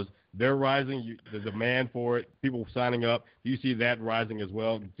seminars, they're rising, the demand for it, people signing up, do you see that rising as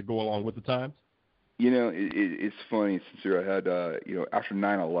well to go along with the times? It's funny, since I had, after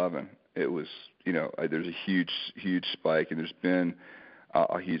 9/11, it was, there's a huge spike, and there's been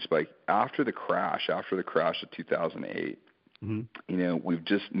a huge spike after the crash of 2008. Mm-hmm. We've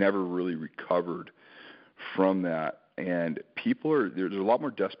just never really recovered from that, and there's a lot more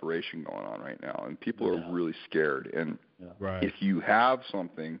desperation going on right now, and people are really scared. And if you have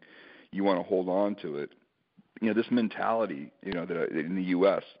something, you want to hold on to it. This mentality, that in the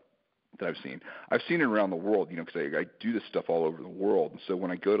U.S., that I've seen. I've seen it around the world, you know, because I do this stuff all over the world. And so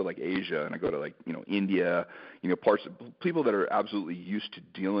when I go to like Asia and I go to like, you know, India, you know, parts of people that are absolutely used to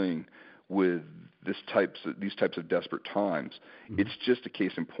dealing with these types of desperate times, it's just a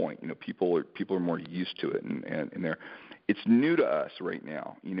case in point. You know, people are more used to it, and it's new to us right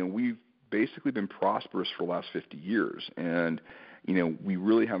now. You know, we've basically been prosperous for the last 50 years, and you know, we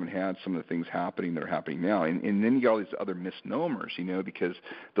really haven't had some of the things happening that are happening now. And then you got all these other misnomers, you know, because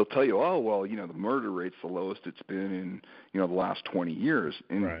they'll tell you, oh, well, you know, the murder rate's the lowest it's been in, you know, the last 20 years.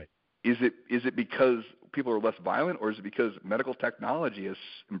 And right. Is it because people are less violent, or is it because medical technology has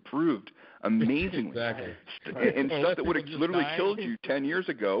improved amazingly? Exactly. And stuff that would have literally killed you 10 years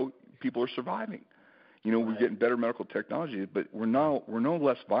ago, people are surviving. You know, we're getting better medical technology, but we're no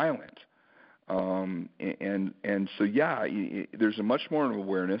less violent. And so there's a much more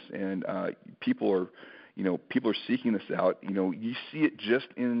awareness, and people are seeking this out. You know, you see it just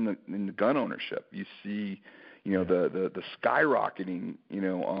in the gun ownership. You see, you know, the skyrocketing, you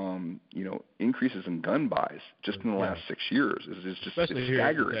know, increases in gun buys just in the last 6 years. It's just especially here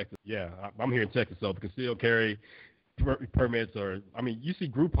staggering. in Texas. Yeah, I'm here in Texas, so the concealed carry permits are. I mean, you see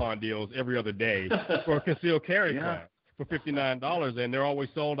Groupon deals every other day for a concealed carry class for $59, and they're always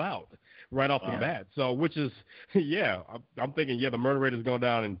sold out right off the bat. So, which is, I'm thinking, the murder rate is going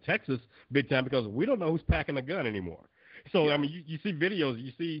down in Texas big time because we don't know who's packing a gun anymore. So, I mean, you see videos,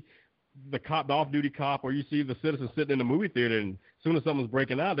 you see the off-duty cop, or you see the citizen sitting in the movie theater, and as soon as something's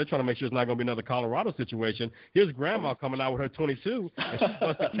breaking out, they're trying to make sure it's not going to be another Colorado situation. Here's grandma coming out with her 22, and she's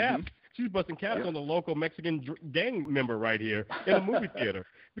busting caps. She's busting caps on the local Mexican gang member right here in the movie theater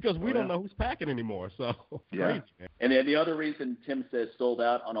because we don't know who's packing anymore. So crazy, man. And then the other reason Tim says sold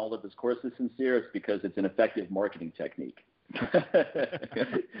out on all of his courses sincere is because it's an effective marketing technique.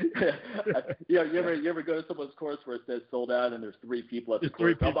 You ever go to someone's course where it says sold out and there's 3 people at the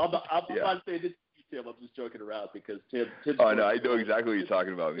course? I'm not saying this to Tim. I'm just joking around because Tim's oh no, I know exactly what you're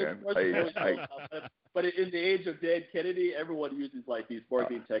talking about, man. But in the age of Dan Kennedy, everyone uses like these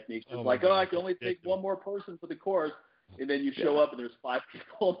marketing techniques. It's like, I can only take one more person for the course, and then you show up and there's 5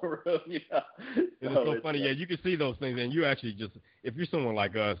 people in the room. You know? It's so funny. You can see those things, and you actually just, if you're someone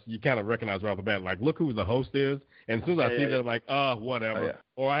like us, you kind of recognize right off the bat, like, look who the host is. And as soon as I see that, I'm like, whatever.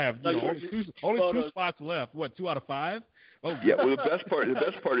 Or I have only 2 spots left. What, 2 out of 5? Oh. Yeah, well, the best part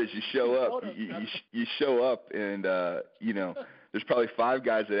is you show up. You show up, and you know, there's probably 5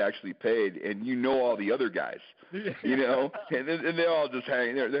 guys that actually paid, and you know all the other guys. You know, and they're all just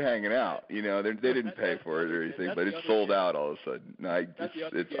they're hanging out. You know, they didn't pay for it or anything, but it's sold out all of a sudden. I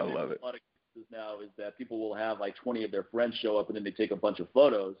love it. A lot of cases now is that people will have like 20 of their friends show up, and then they take a bunch of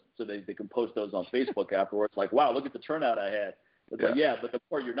photos so they can post those on Facebook afterwards. Like, wow, look at the turnout I had. It's like, but the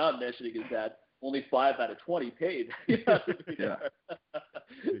part you're not mentioning is that only 5 out of 20 paid. It just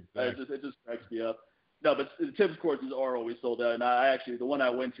cracks me up. No, but Tim's courses are always sold out. And I actually, the one I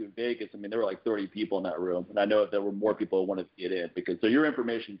went to in Vegas, I mean, there were like 30 people in that room. And I know if there were more people who wanted to get in so your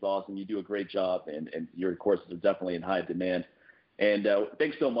information's awesome. You do a great job, and your courses are definitely in high demand. And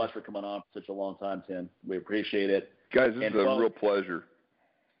thanks so much for coming on for such a long time, Tim. We appreciate it. Guys, this is a real pleasure.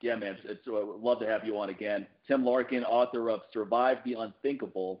 Yeah, man. I'd love to have you on again. Tim Larkin, author of Survive the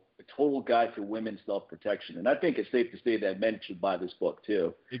Unthinkable, a total guide to women's self-protection. And I think it's safe to say that men should buy this book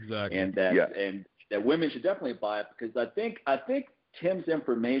too. Exactly. And that women should definitely buy it because I think Tim's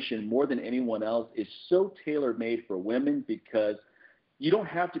information more than anyone else is so tailor-made for women because you don't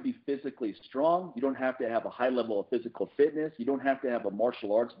have to be physically strong. You don't have to have a high level of physical fitness. You don't have to have a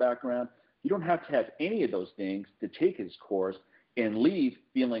martial arts background. You don't have to have any of those things to take his course and leave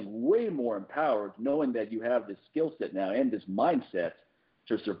feeling way more empowered, knowing that you have this skill set now and this mindset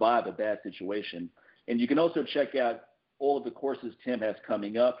to survive a bad situation. And you can also check out all of the courses Tim has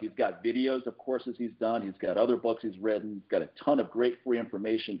coming up. He's got videos of courses he's done. He's got other books he's written. He's got a ton of great free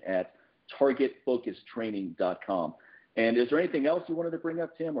information at targetfocustraining.com. And is there anything else you wanted to bring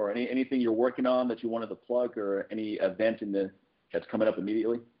up, Tim, or anything you're working on that you wanted to plug, or any event that's coming up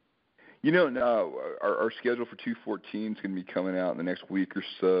immediately? You know, no, our schedule for 214 is going to be coming out in the next week or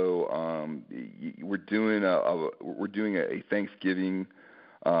so. We're doing a Thanksgiving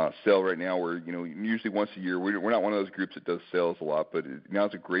sale right now. Where usually once a year. We're not one of those groups that does sales a lot, but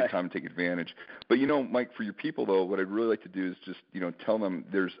now's a great time to take advantage. But Mike, for your people though, what I'd really like to do is just tell them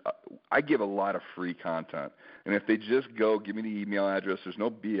I give a lot of free content, and if they just go give me the email address, there's no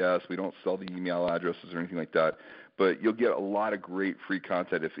BS. We don't sell the email addresses or anything like that. But you'll get a lot of great free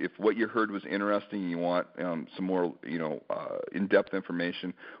content. If what you heard was interesting and you want some more, in-depth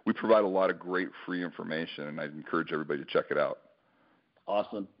information, we provide a lot of great free information, and I'd encourage everybody to check it out.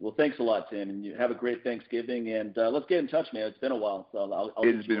 Awesome. Well, thanks a lot, Tim, and you have a great Thanksgiving. And let's get in touch, man. It's been a while, so I'll It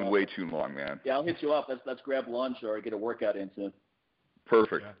hit has you been up. way too long, man. Yeah, I'll hit you up. Let's grab lunch or get a workout in soon.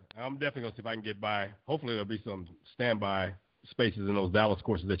 Perfect. Yeah, I'm definitely going to see if I can get by. Hopefully there'll be some standby spaces in those Dallas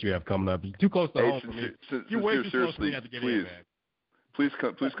courses that you have coming up. You're too close to home for me. You're way too close for me to have to get in, man. Please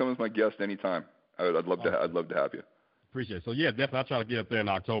come as my guest anytime. I'd love to have you. Appreciate it. So, yeah, definitely I'll try to get up there in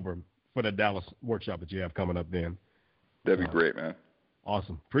October for the Dallas workshop that you have coming up then. That'd be great, man.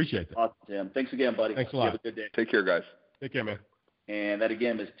 Awesome. Appreciate that. Awesome, Tim. Thanks again, buddy. Thanks a lot. You have a good day. Take care, guys. Take care, man. And that,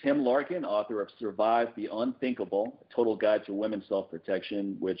 again, is Tim Larkin, author of Survive the Unthinkable, A Total Guide to Women's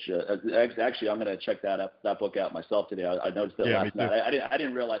Self-Protection, which actually I'm going to check that book out myself today. I noticed that last night. I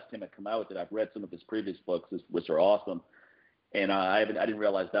didn't realize Tim had come out with it. I've read some of his previous books, which are awesome. And I didn't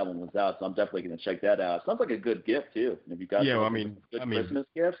realize that one was out, so I'm definitely going to check that out. Sounds like a good gift, too. If you got good Christmas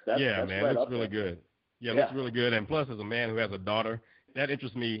gifts, that's man, right it looks up really there. good. Yeah, it looks really good. And plus, as a man who has a daughter, that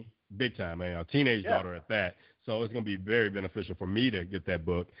interests me big time, man. A teenage daughter at that. So it's going to be very beneficial for me to get that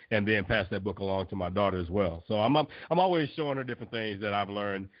book and then pass that book along to my daughter as well. So I'm always showing her different things that I've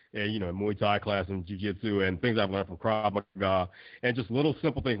learned, in Muay Thai class and Jiu-Jitsu and things I've learned from Krav Maga and just little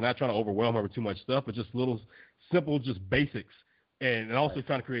simple things, not trying to overwhelm her with too much stuff, but just little simple, just basics. And also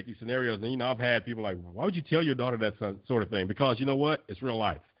trying to create these scenarios. And, I've had people like, why would you tell your daughter that sort of thing? Because you know what? It's real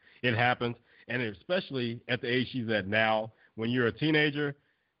life. It happens. And especially at the age she's at now, when you're a teenager,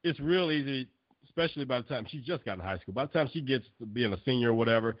 it's real easy, especially by the time she's just got in high school. By the time she gets to being a senior or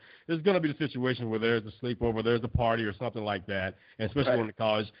whatever, there's going to be the situation where there's a sleepover, there's a party or something like that, and especially going to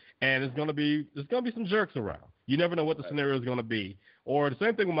college, and there's going to be some jerks around. You never know what the scenario is going to be. Or the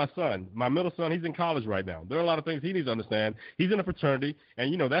same thing with my son. My middle son, he's in college right now. There are a lot of things he needs to understand. He's in a fraternity,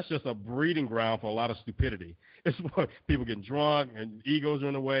 and, that's just a breeding ground for a lot of stupidity. It's people getting drunk, and egos are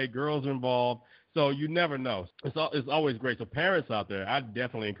in the way, girls are involved. So you never know. It's always great. So parents out there, I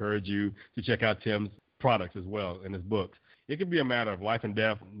definitely encourage you to check out Tim's products as well in his books. It can be a matter of life and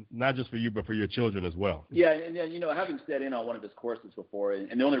death, not just for you, but for your children as well. Yeah, and having sat in on one of his courses before,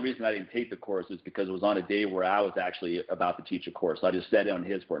 and the only reason I didn't take the course is because it was on a day where I was actually about to teach a course. So I just sat in on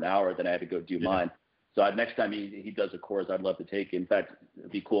his for an hour, then I had to go do mine. So next time he does a course, I'd love to take it. In fact, it'd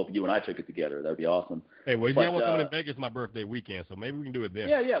be cool if you and I took it together. That'd be awesome. Hey, well, yeah, we're coming to Vegas my birthday weekend, so maybe we can do it then.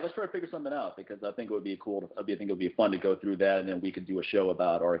 Yeah, let's try to figure something out because I think it would be cool. I think it would be fun to go through that, and then we could do a show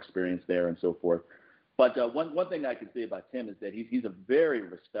about our experience there and so forth. But one thing I can say about Tim is that he's a very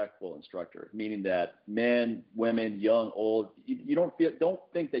respectful instructor, meaning that men, women, young, old, you don't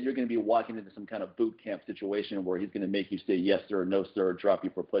think that you're going to be walking into some kind of boot camp situation where he's going to make you say yes sir, no sir, drop you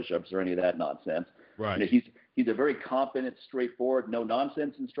for push-ups or any of that nonsense. Right. He's a very competent, straightforward, no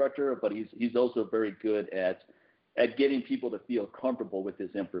nonsense instructor, but he's also very good at getting people to feel comfortable with this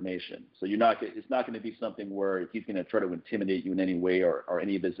information. So it's not going to be something where he's going to try to intimidate you in any way or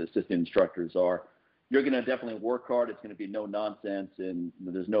any of his assistant instructors are. You're going to definitely work hard. It's going to be no nonsense and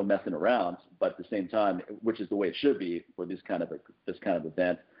there's no messing around. But at the same time, which is the way it should be for this kind of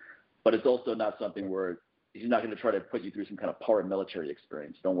event. But it's also not something where he's not going to try to put you through some kind of paramilitary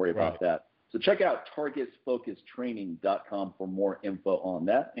experience. Don't worry about that. So check out targetfocustraining.com for more info on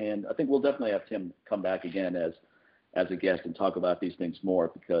that. And I think we'll definitely have Tim come back again as a guest and talk about these things more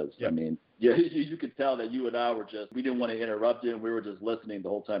because, you could tell that you and I we didn't want to interrupt him. We were just listening the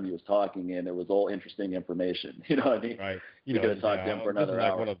whole time he was talking, and it was all interesting information. You know what I mean? Right. We could have talked to him for another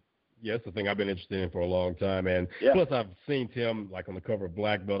hour. It's the thing I've been interested in for a long time. And plus I've seen Tim like on the cover of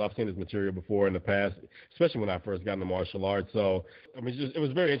Black Belt. I've seen his material before in the past, especially when I first got into martial arts. So, it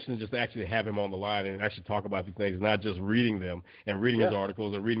was very interesting just to actually have him on the line and actually talk about these things, not just reading them and reading his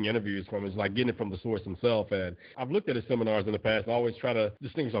articles or reading interviews from him. It's like getting it from the source himself. And I've looked at his seminars in the past and always try to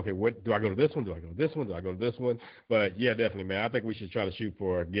distinguish, okay, what do I go to this one? Do I go to this one? Do I go to this one? But yeah, definitely, man. I think we should try to shoot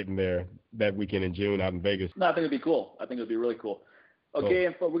for getting there that weekend in June out in Vegas. No, I think it'd be cool. I think it'd be really cool. Okay,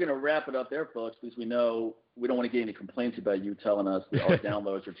 and we're going to wrap it up there, folks, because we know we don't want to get any complaints about you telling us that our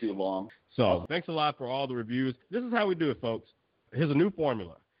downloads are too long. So thanks a lot for all the reviews. This is how we do it, folks. Here's a new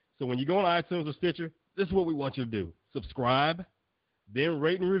formula. So when you go on iTunes or Stitcher, this is what we want you to do. Subscribe, then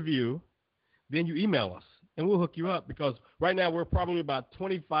rate and review, then you email us, and we'll hook you up because right now we're probably about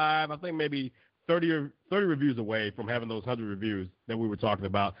 25, I think maybe 30 reviews away from having those 100 reviews that we were talking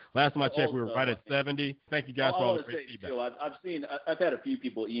about. Last time I checked, we were right at 70. Thank you guys for all the great feedback. Too, I've had a few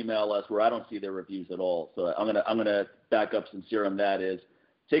people email us where I don't see their reviews at all. So I'm gonna back up sincere on that. Is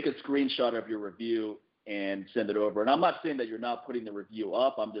take a screenshot of your review and send it over. And I'm not saying that you're not putting the review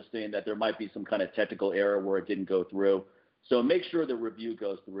up. I'm just saying that there might be some kind of technical error where it didn't go through. So make sure the review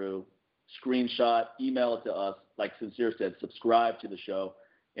goes through. Screenshot, email it to us. Like Sincere said, subscribe to the show.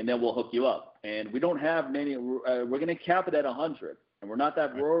 And then we'll hook you up. And we don't have many. We're going to cap it at 100. And we're not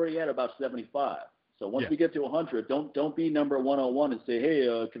that, we're already at about 75. So once we get to 100, don't be number 101 and say,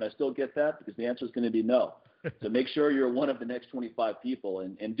 hey, can I still get that? Because the answer is going to be no. So make sure you're one of the next 25 people,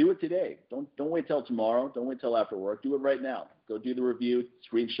 and do it today. Don't wait till tomorrow. Don't wait till after work. Do it right now. Go do the review,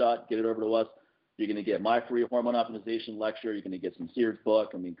 screenshot, get it over to us. You're going to get my free hormone optimization lecture. You're going to get some Sears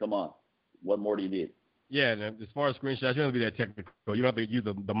book. I mean, come on. What more do you need? Yeah, and as far as screenshots, you don't have to be that technical. You don't have to use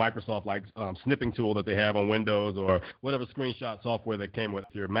the Microsoft snipping tool that they have on Windows or whatever screenshot software that came with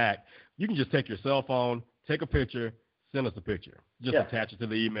your Mac. You can just take your cell phone, take a picture, send us a picture. Just attach it to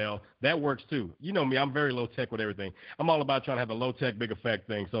the email. That works too. You know me, I'm very low tech with everything. I'm all about trying to have the low tech, big effect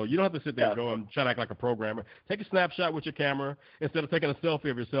thing. So you don't have to sit there and go and try to act like a programmer. Take a snapshot with your camera instead of taking a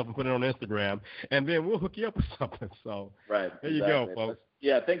selfie of yourself and put it on Instagram, and then we'll hook you up with something. So there you go, folks.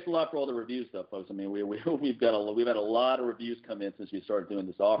 Yeah, thanks a lot for all the reviews, though, folks. I mean, we've had a lot of reviews come in since we started doing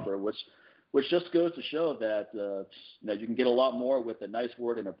this offer, which just goes to show that you can get a lot more with a nice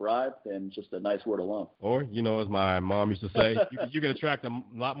word and a bribe than just a nice word alone. Or, as my mom used to say, you can attract a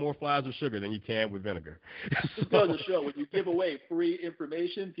lot more flies with sugar than you can with vinegar. It goes to show when you give away free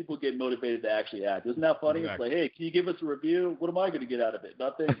information, people get motivated to actually act. Isn't that funny? Exactly. It's like, hey, can you give us a review? What am I going to get out of it?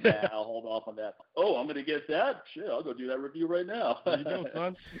 Nothing. Nah, I'll hold off on that. Oh, I'm going to get that? Shit, I'll go do that review right now. There you go,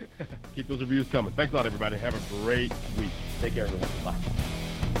 son. Keep those reviews coming. Thanks a lot, everybody. Have a great week. Take care, everyone. Bye.